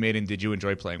good teammate, and did you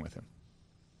enjoy playing with him?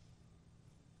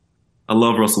 I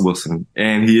love Russell Wilson,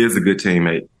 and he is a good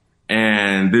teammate.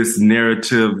 And this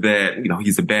narrative that,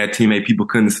 he's a bad teammate, people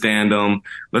couldn't stand him.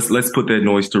 Let's put that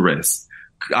noise to rest.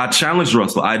 I challenged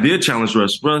Russell. I did challenge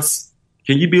Russ. Russ,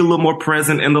 can you be a little more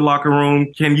present in the locker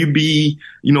room? Can you be,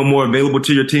 more available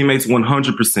to your teammates?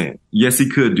 100%. Yes, he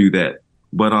could do that.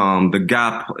 But the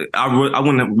guy, I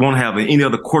wouldn't want to have any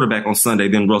other quarterback on Sunday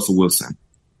than Russell Wilson.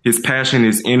 His passion,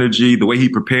 his energy, the way he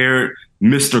prepared,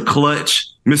 Mr. Clutch,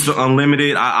 Mr.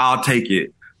 Unlimited, I'll take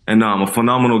it. And a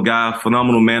phenomenal guy,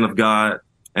 phenomenal man of God.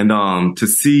 And to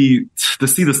see the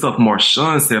stuff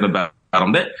Marshawn said about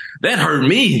him, that hurt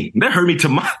me. That hurt me to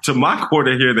my core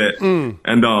to hear that.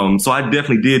 And so I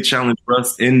definitely did challenge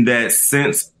Russ in that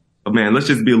sense. But man, let's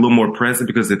just be a little more present,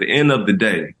 because at the end of the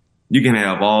day, you can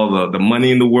have all the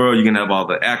money in the world, you can have all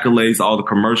the accolades, all the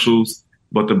commercials,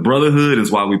 but the brotherhood is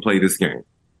why we play this game.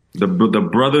 The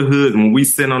brotherhood, when we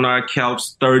sit on our couch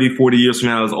 30, 40 years from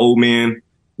now as old men,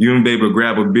 you and be able to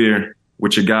grab a beer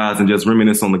with your guys and just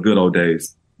reminisce on the good old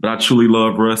days. But I truly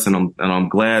love Russ, and I'm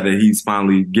glad that he's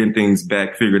finally getting things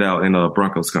back figured out in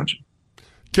Broncos country.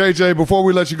 KJ, before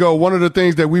we let you go, one of the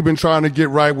things that we've been trying to get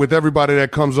right with everybody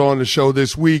that comes on the show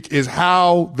this week is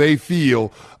how they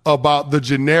feel about the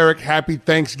generic Happy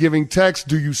Thanksgiving text.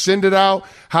 Do you send it out?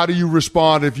 How do you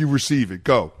respond if you receive it?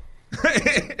 Go.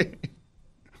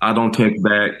 I don't text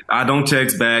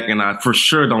back, and I for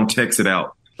sure don't text it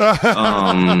out.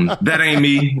 That ain't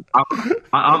me.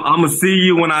 I'm gonna see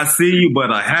you when I see you,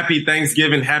 but happy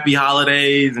Thanksgiving, happy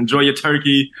holidays, enjoy your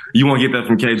turkey. You won't get that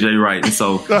from KJ Wright. And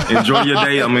so enjoy your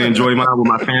day. I'm gonna enjoy mine with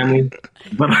my family.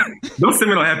 But don't send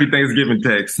me no happy Thanksgiving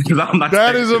text, because I'm not.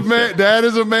 That is a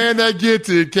man that gets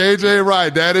it. KJ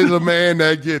Wright. That is a man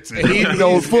that gets it. He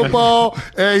knows football,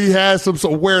 and he has some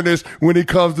awareness when it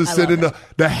comes to sending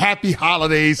the happy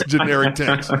holidays generic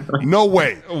text. No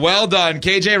way. Well done,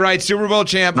 KJ Wright, Super Bowl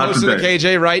champ, host of the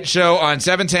KJ Wright Show on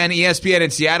 710 ESPN in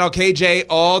Seattle. KJ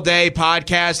All Day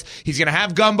podcast. He's going to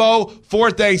have gumbo for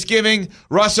Thanksgiving.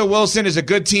 Russell Wilson is a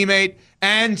good teammate,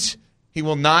 and he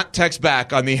will not text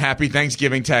back on the Happy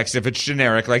Thanksgiving text if it's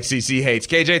generic like CC hates.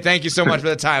 KJ, thank you so much for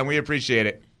the time. We appreciate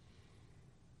it.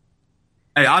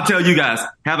 Hey, I'll tell you guys,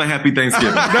 have a happy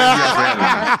Thanksgiving.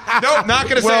 Nope, not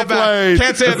going to say it back.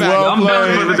 Can't say it back. I'm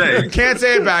done for the day. Can't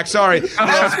say it back. Sorry.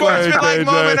 That's Sportsmanlike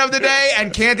moment of the day,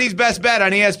 and Canty's best bet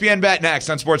on ESPN Bet next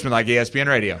on Sportsmanlike ESPN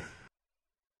Radio.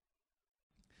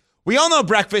 We all know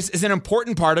breakfast is an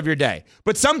important part of your day,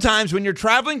 but sometimes when you're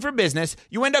traveling for business,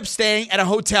 you end up staying at a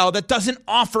hotel that doesn't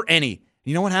offer any.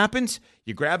 You know what happens?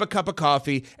 You grab a cup of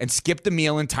coffee and skip the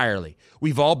meal entirely.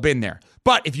 We've all been there.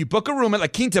 But if you book a room at La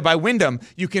Quinta by Wyndham,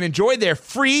 you can enjoy their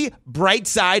free Bright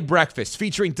Side breakfast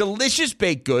featuring delicious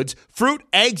baked goods, fruit,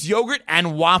 eggs, yogurt,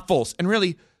 and waffles. And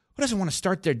really, who doesn't want to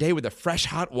start their day with a fresh,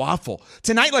 hot waffle?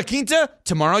 Tonight, La Quinta,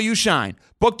 tomorrow you shine.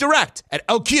 Book direct at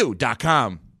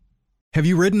lq.com. Have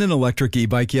you ridden an electric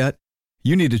e-bike yet?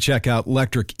 You need to check out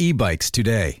Electric E-Bikes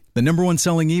today, the #1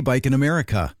 selling e-bike in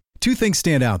America. Two things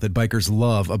stand out that bikers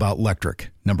love about Electric.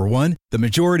 Number one, the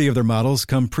majority of their models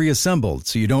come pre-assembled,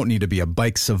 so you don't need to be a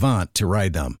bike savant to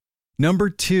ride them. Number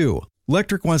two,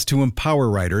 Electric wants to empower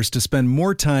riders to spend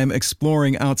more time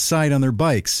exploring outside on their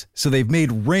bikes, so they've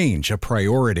made range a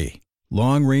priority.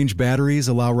 Long-range batteries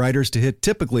allow riders to hit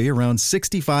typically around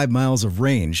 65 miles of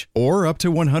range or up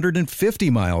to 150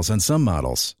 miles on some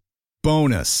models.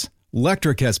 Bonus,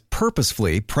 Electric has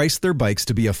purposefully priced their bikes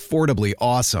to be affordably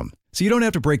awesome, so you don't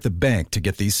have to break the bank to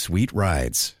get these sweet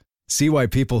rides. See why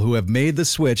people who have made the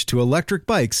switch to electric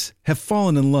bikes have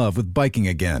fallen in love with biking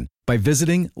again by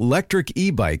visiting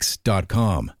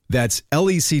lectricebikes.com. That's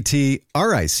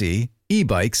LECTRIC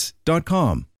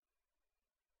ebikes.com.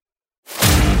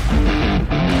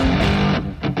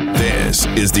 This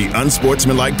is the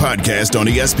Unsportsmanlike Podcast on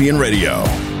ESPN Radio.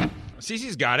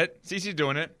 Cece's got it. Cece's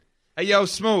doing it. Hey, yo,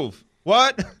 Smooth.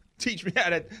 What? Teach me how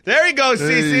to. There you go,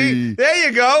 Cece. There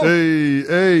you go.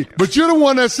 Hey. But you're the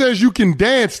one that says you can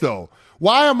dance, though.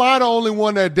 Why am I the only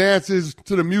one that dances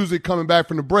to the music coming back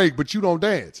from the break, but you don't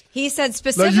dance? He said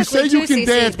specifically, you say you can Cece,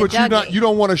 dance, but you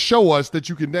don't want to show us that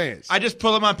you can dance. I just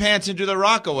pull up my pants and do the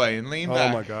Rockaway and lean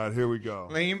back. Oh, my God. Here we go.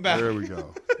 Lean back. There we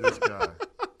go.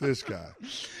 This guy.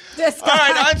 All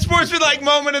right, unsportsmanlike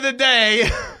moment of the day.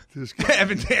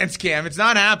 Evan Dance Cam. It's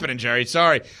not happening, Jerry.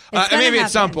 Sorry. Maybe at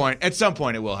some point. At some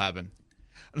point it will happen.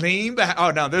 Lean back.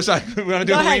 Oh, no. We're going to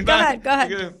do lean back. Go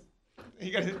ahead.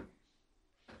 You got to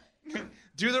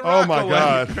do the Rockaway.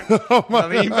 Oh, my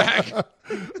God. Lean back.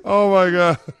 Oh, my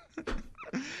God.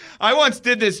 I once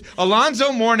did this.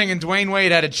 Alonzo Mourning and Dwayne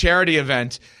Wade had a charity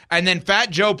event, and then Fat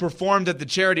Joe performed at the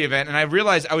charity event, and I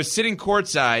realized I was sitting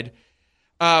courtside,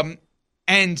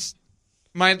 and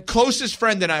my closest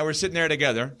friend and I were sitting there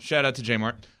together. Shout out to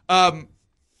J-Mart.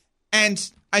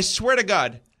 And I swear to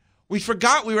God, we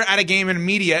forgot we were at a game in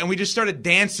media, and we just started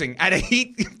dancing at a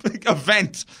Heat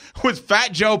event with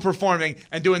Fat Joe performing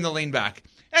and doing the lean back.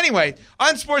 Anyway,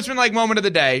 unsportsmanlike moment of the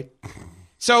day.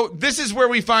 So this is where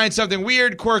we find something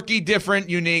weird, quirky, different,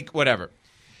 unique, whatever.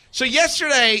 So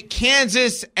yesterday,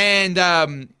 Kansas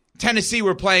and Tennessee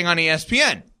were playing on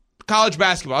ESPN, college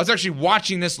basketball. I was actually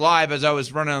watching this live as I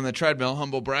was running on the treadmill,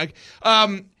 humble brag.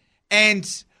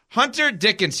 And Hunter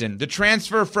Dickinson, the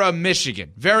transfer from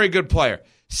Michigan, very good player.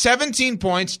 17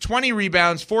 points, 20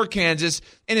 rebounds for Kansas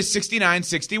in a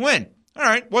 69-60 win. All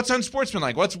right, what's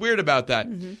unsportsmanlike? What's weird about that?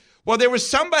 Mm-hmm. Well, there was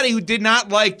somebody who did not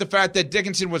like the fact that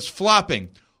Dickinson was flopping.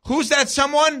 Who's that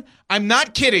someone? I'm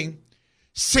not kidding.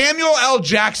 Samuel L.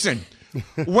 Jackson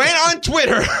went on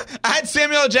Twitter at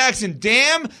Samuel L. Jackson.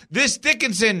 Damn, this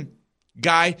Dickinson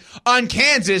guy on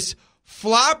Kansas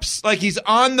flops like he's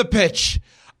on the pitch.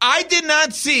 I did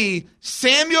not see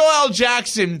Samuel L.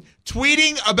 Jackson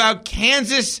tweeting about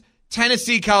Kansas,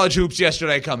 Tennessee college hoops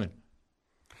yesterday coming.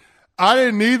 I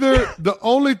didn't either. The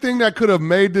only thing that could have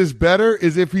made this better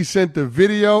is if he sent the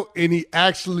video and he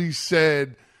actually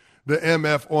said the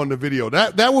MF on the video.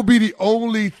 That would be the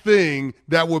only thing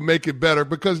that would make it better,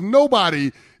 because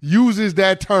nobody uses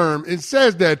that term and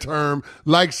says that term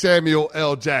like Samuel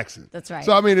L. Jackson. That's right.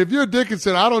 So, I mean, if you're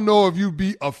Dickinson, I don't know if you'd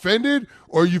be offended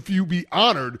or if you'd be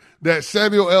honored that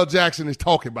Samuel L. Jackson is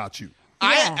talking about you.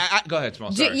 Yeah. Go ahead,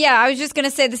 Small. Sorry. I was just going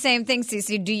to say the same thing,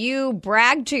 Cece. Do you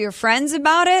brag to your friends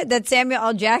about it, that Samuel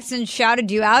L. Jackson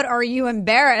shouted you out, or are you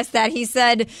embarrassed that he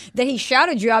said that he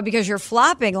shouted you out because you're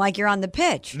flopping like you're on the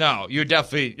pitch? No, you're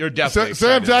definitely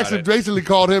Sam Jackson basically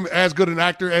called him as good an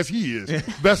actor as he is.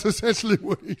 That's essentially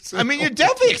what he said. I mean, you're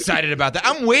definitely excited about that.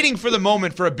 I'm waiting for the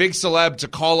moment for a big celeb to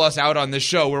call us out on this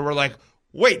show where we're like,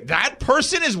 wait, that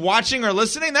person is watching or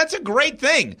listening? That's a great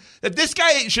thing. That this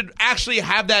guy should actually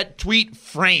have that tweet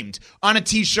framed on a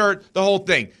T-shirt, the whole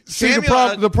thing. See,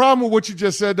 the problem with what you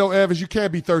just said, though, Ev, is you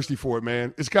can't be thirsty for it,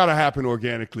 man. It's got to happen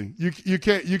organically. You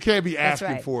can't be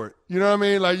asking for it. You know what I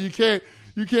mean? Like, you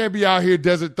can't be out here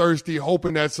desert thirsty,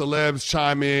 hoping that celebs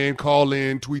chime in, call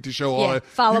in, tweet the show, all that.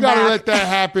 You got to let that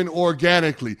happen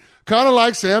organically. Kind of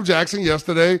like Sam Jackson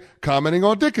yesterday commenting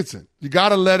on Dickinson. You got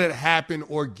to let it happen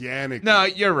organically. No,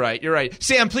 you're right. You're right.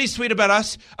 Sam, please tweet about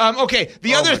us. Okay.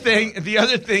 The other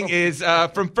thing is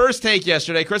from First Take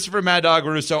yesterday, Christopher Mad Dog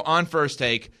Russo on First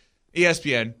Take,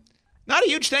 ESPN. Not a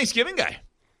huge Thanksgiving guy.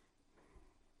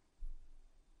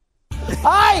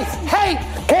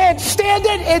 Can't stand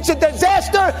it. It's a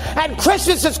disaster, and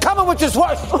Christmas is coming, which is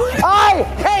worse. I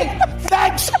hate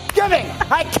Thanksgiving.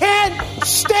 I can't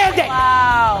stand it.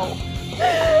 Wow.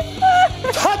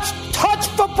 Touch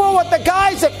football with the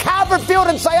guys at Calvert Field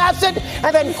and Syosset,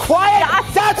 and then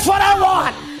quiet. That's what I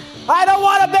want. I don't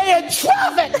want to be in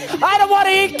traffic. I don't want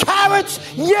to eat carrots,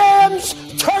 yams,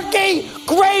 turkey,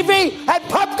 gravy, and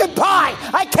pumpkin pie.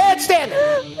 I can't stand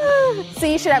it. So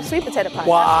you should have sweet potato pie.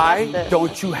 Why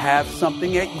don't you have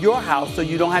something at your house so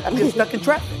you don't have to get stuck in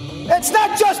traffic? It's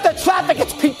not just the traffic,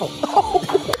 it's people.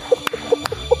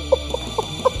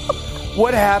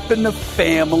 What happened to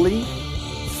family,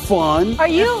 fun,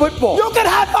 and football? You can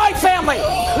have my family.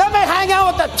 Let me hang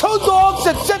out with the two dogs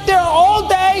and sit there all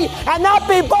day and not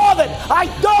be bothered. I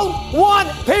don't want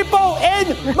people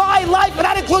in my life, and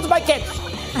that includes my kids.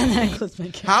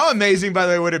 How amazing, by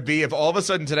the way, would it be if all of a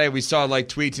sudden today we saw like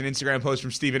tweets and Instagram posts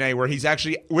from Stephen A. where he's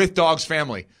actually with Dog's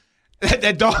family.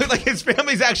 That dog, like his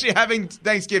family's actually having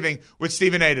Thanksgiving with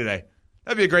Stephen A. today.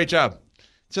 That'd be a great job.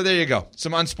 So there you go.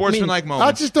 Some unsportsmanlike moments.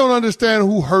 I just don't understand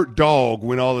who hurt Dog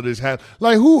when all of this happened.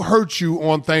 Like, who hurt you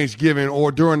on Thanksgiving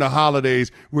or during the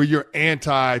holidays where you're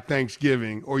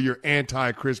anti-Thanksgiving or you're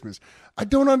anti-Christmas? I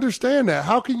don't understand that.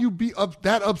 How can you be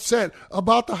that upset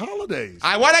about the holidays?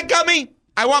 I want a gummy.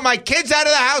 I want my kids out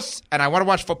of the house, and I want to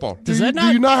watch football. Do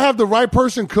you not have the right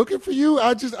person cooking for you?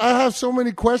 I have so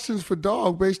many questions for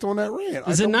Dog based on that rant.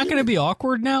 Is it not going to be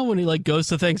awkward now when he goes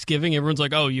to Thanksgiving? Everyone's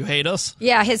like, "Oh, you hate us?"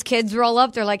 Yeah, his kids roll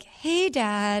up. They're like, "Hey,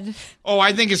 Dad." Oh,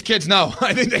 I think his kids know.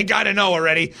 I think they got to know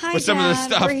already. Hi, with some Dad, of the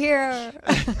stuff. we're here.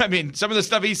 I mean, some of the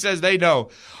stuff he says they know.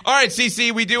 All right,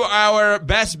 CC, we do our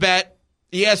best bet,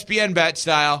 ESPN bet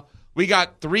style. We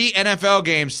got 3 NFL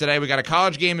games today. We got a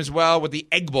college game as well with the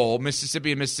Egg Bowl,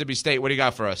 Mississippi and Mississippi State. What do you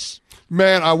got for us?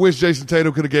 Man, I wish Jason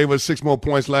Tatum could have gave us 6 more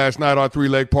points last night. Our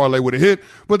 3-leg parlay would have hit,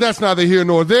 but that's neither here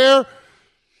nor there.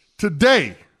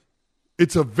 Today,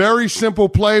 it's a very simple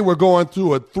play. We're going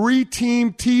through a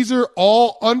 3-team teaser,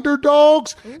 all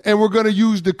underdogs, and we're going to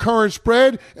use the current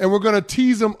spread, and we're going to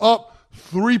tease them up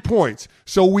 3 points.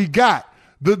 So we got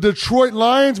the Detroit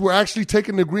Lions. We're actually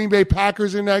taking the Green Bay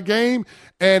Packers in that game,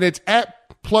 and it's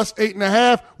at plus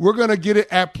 8.5. We're going to get it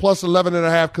at plus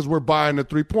 11.5 because we're buying the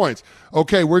 3 points.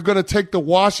 Okay, we're going to take the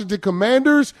Washington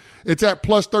Commanders. It's at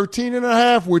plus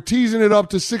 13.5. We're teasing it up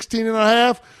to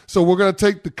 16.5. So we're going to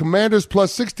take the Commanders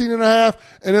plus 16.5.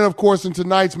 And then, of course, in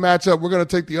tonight's matchup, we're going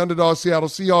to take the underdog Seattle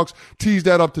Seahawks, tease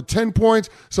that up to 10 points.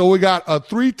 So we got a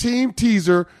 3-team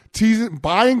teaser,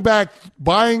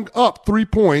 buying up 3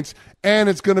 points. And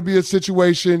it's going to be a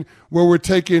situation where we're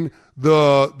taking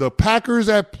the Packers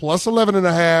at plus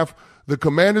 11.5, the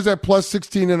Commanders at plus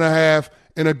 16.5,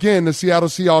 and again, the Seattle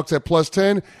Seahawks at plus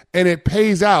 10, and it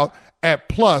pays out at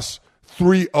plus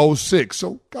 306.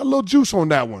 So got a little juice on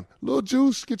that one. A little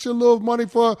juice. Get you a little money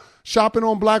for shopping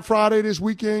on Black Friday this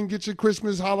weekend. Get your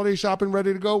Christmas holiday shopping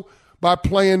ready to go by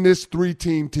playing this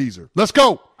 3-team teaser. Let's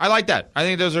go. I like that. I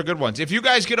think those are good ones. If you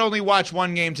guys could only watch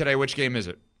one game today, which game is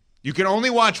it? You can only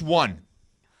watch one.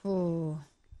 Ooh.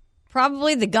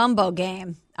 Probably the gumbo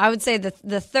game. I would say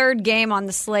the third game on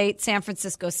the slate, San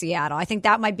Francisco-Seattle. I think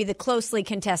that might be the closely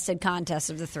contested contest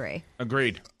of the 3.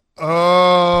 Agreed.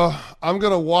 I'm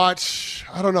going to watch,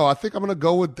 I don't know, I think I'm going to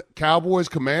go with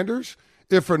Cowboys-Commanders.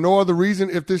 If for no other reason,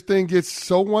 if this thing gets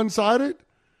so one-sided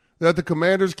that the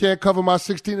Commanders can't cover my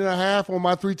 16.5 on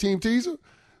my 3-team teaser,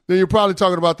 then you're probably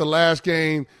talking about the last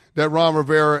game that Ron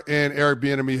Rivera and Eric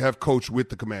Bieniemy have coached with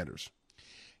the Commanders.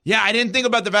 Yeah, I didn't think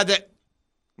about the fact that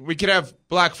we could have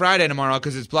Black Friday tomorrow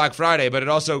because it's Black Friday, but it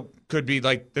also could be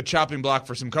like the chopping block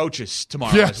for some coaches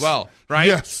tomorrow as well, right?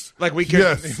 Yes. Like we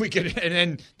could,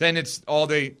 and then it's all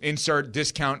the insert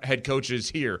discount head coaches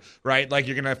here, right? Like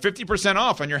you're going to have 50%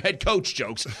 off on your head coach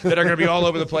jokes that are going to be all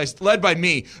over the place, led by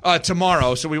me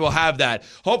tomorrow. So we will have that.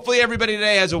 Hopefully everybody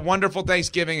today has a wonderful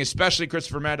Thanksgiving, especially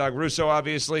Christopher Mad Dog Russo,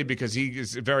 obviously, because he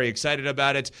is very excited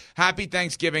about it. Happy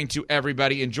Thanksgiving to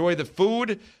everybody. Enjoy the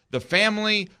food, the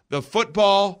family, the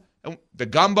football, the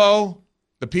gumbo,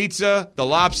 the pizza, the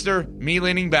lobster, me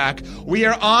leaning back. We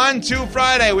are on to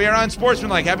Friday. We are on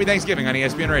Sportsmanlike. Happy Thanksgiving on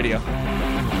ESPN Radio.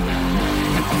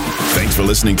 Thanks for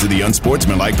listening to the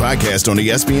Unsportsmanlike podcast on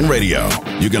ESPN Radio.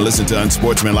 You can listen to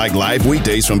Unsportsmanlike live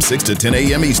weekdays from 6 to 10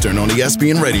 a.m. Eastern on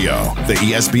ESPN Radio, the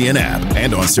ESPN app,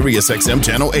 and on SiriusXM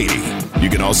Channel 80. You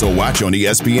can also watch on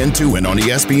ESPN2 and on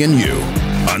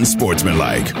ESPNU.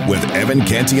 Unsportsmanlike with Evan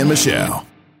Canty and Michelle.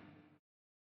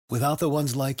 Without the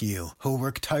ones like you, who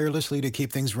work tirelessly to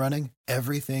keep things running,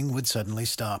 everything would suddenly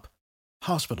stop.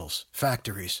 Hospitals,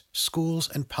 factories, schools,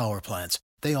 and power plants,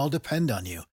 they all depend on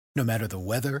you. No matter the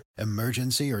weather,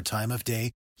 emergency, or time of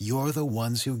day, you're the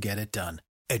ones who get it done.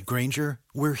 At Grainger,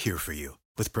 we're here for you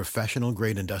with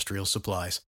professional-grade industrial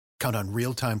supplies. Count on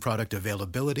real-time product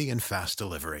availability and fast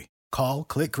delivery. Call,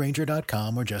 click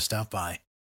Grainger.com, or just stop by.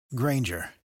 Grainger,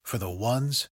 for the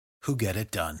ones who get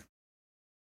it done.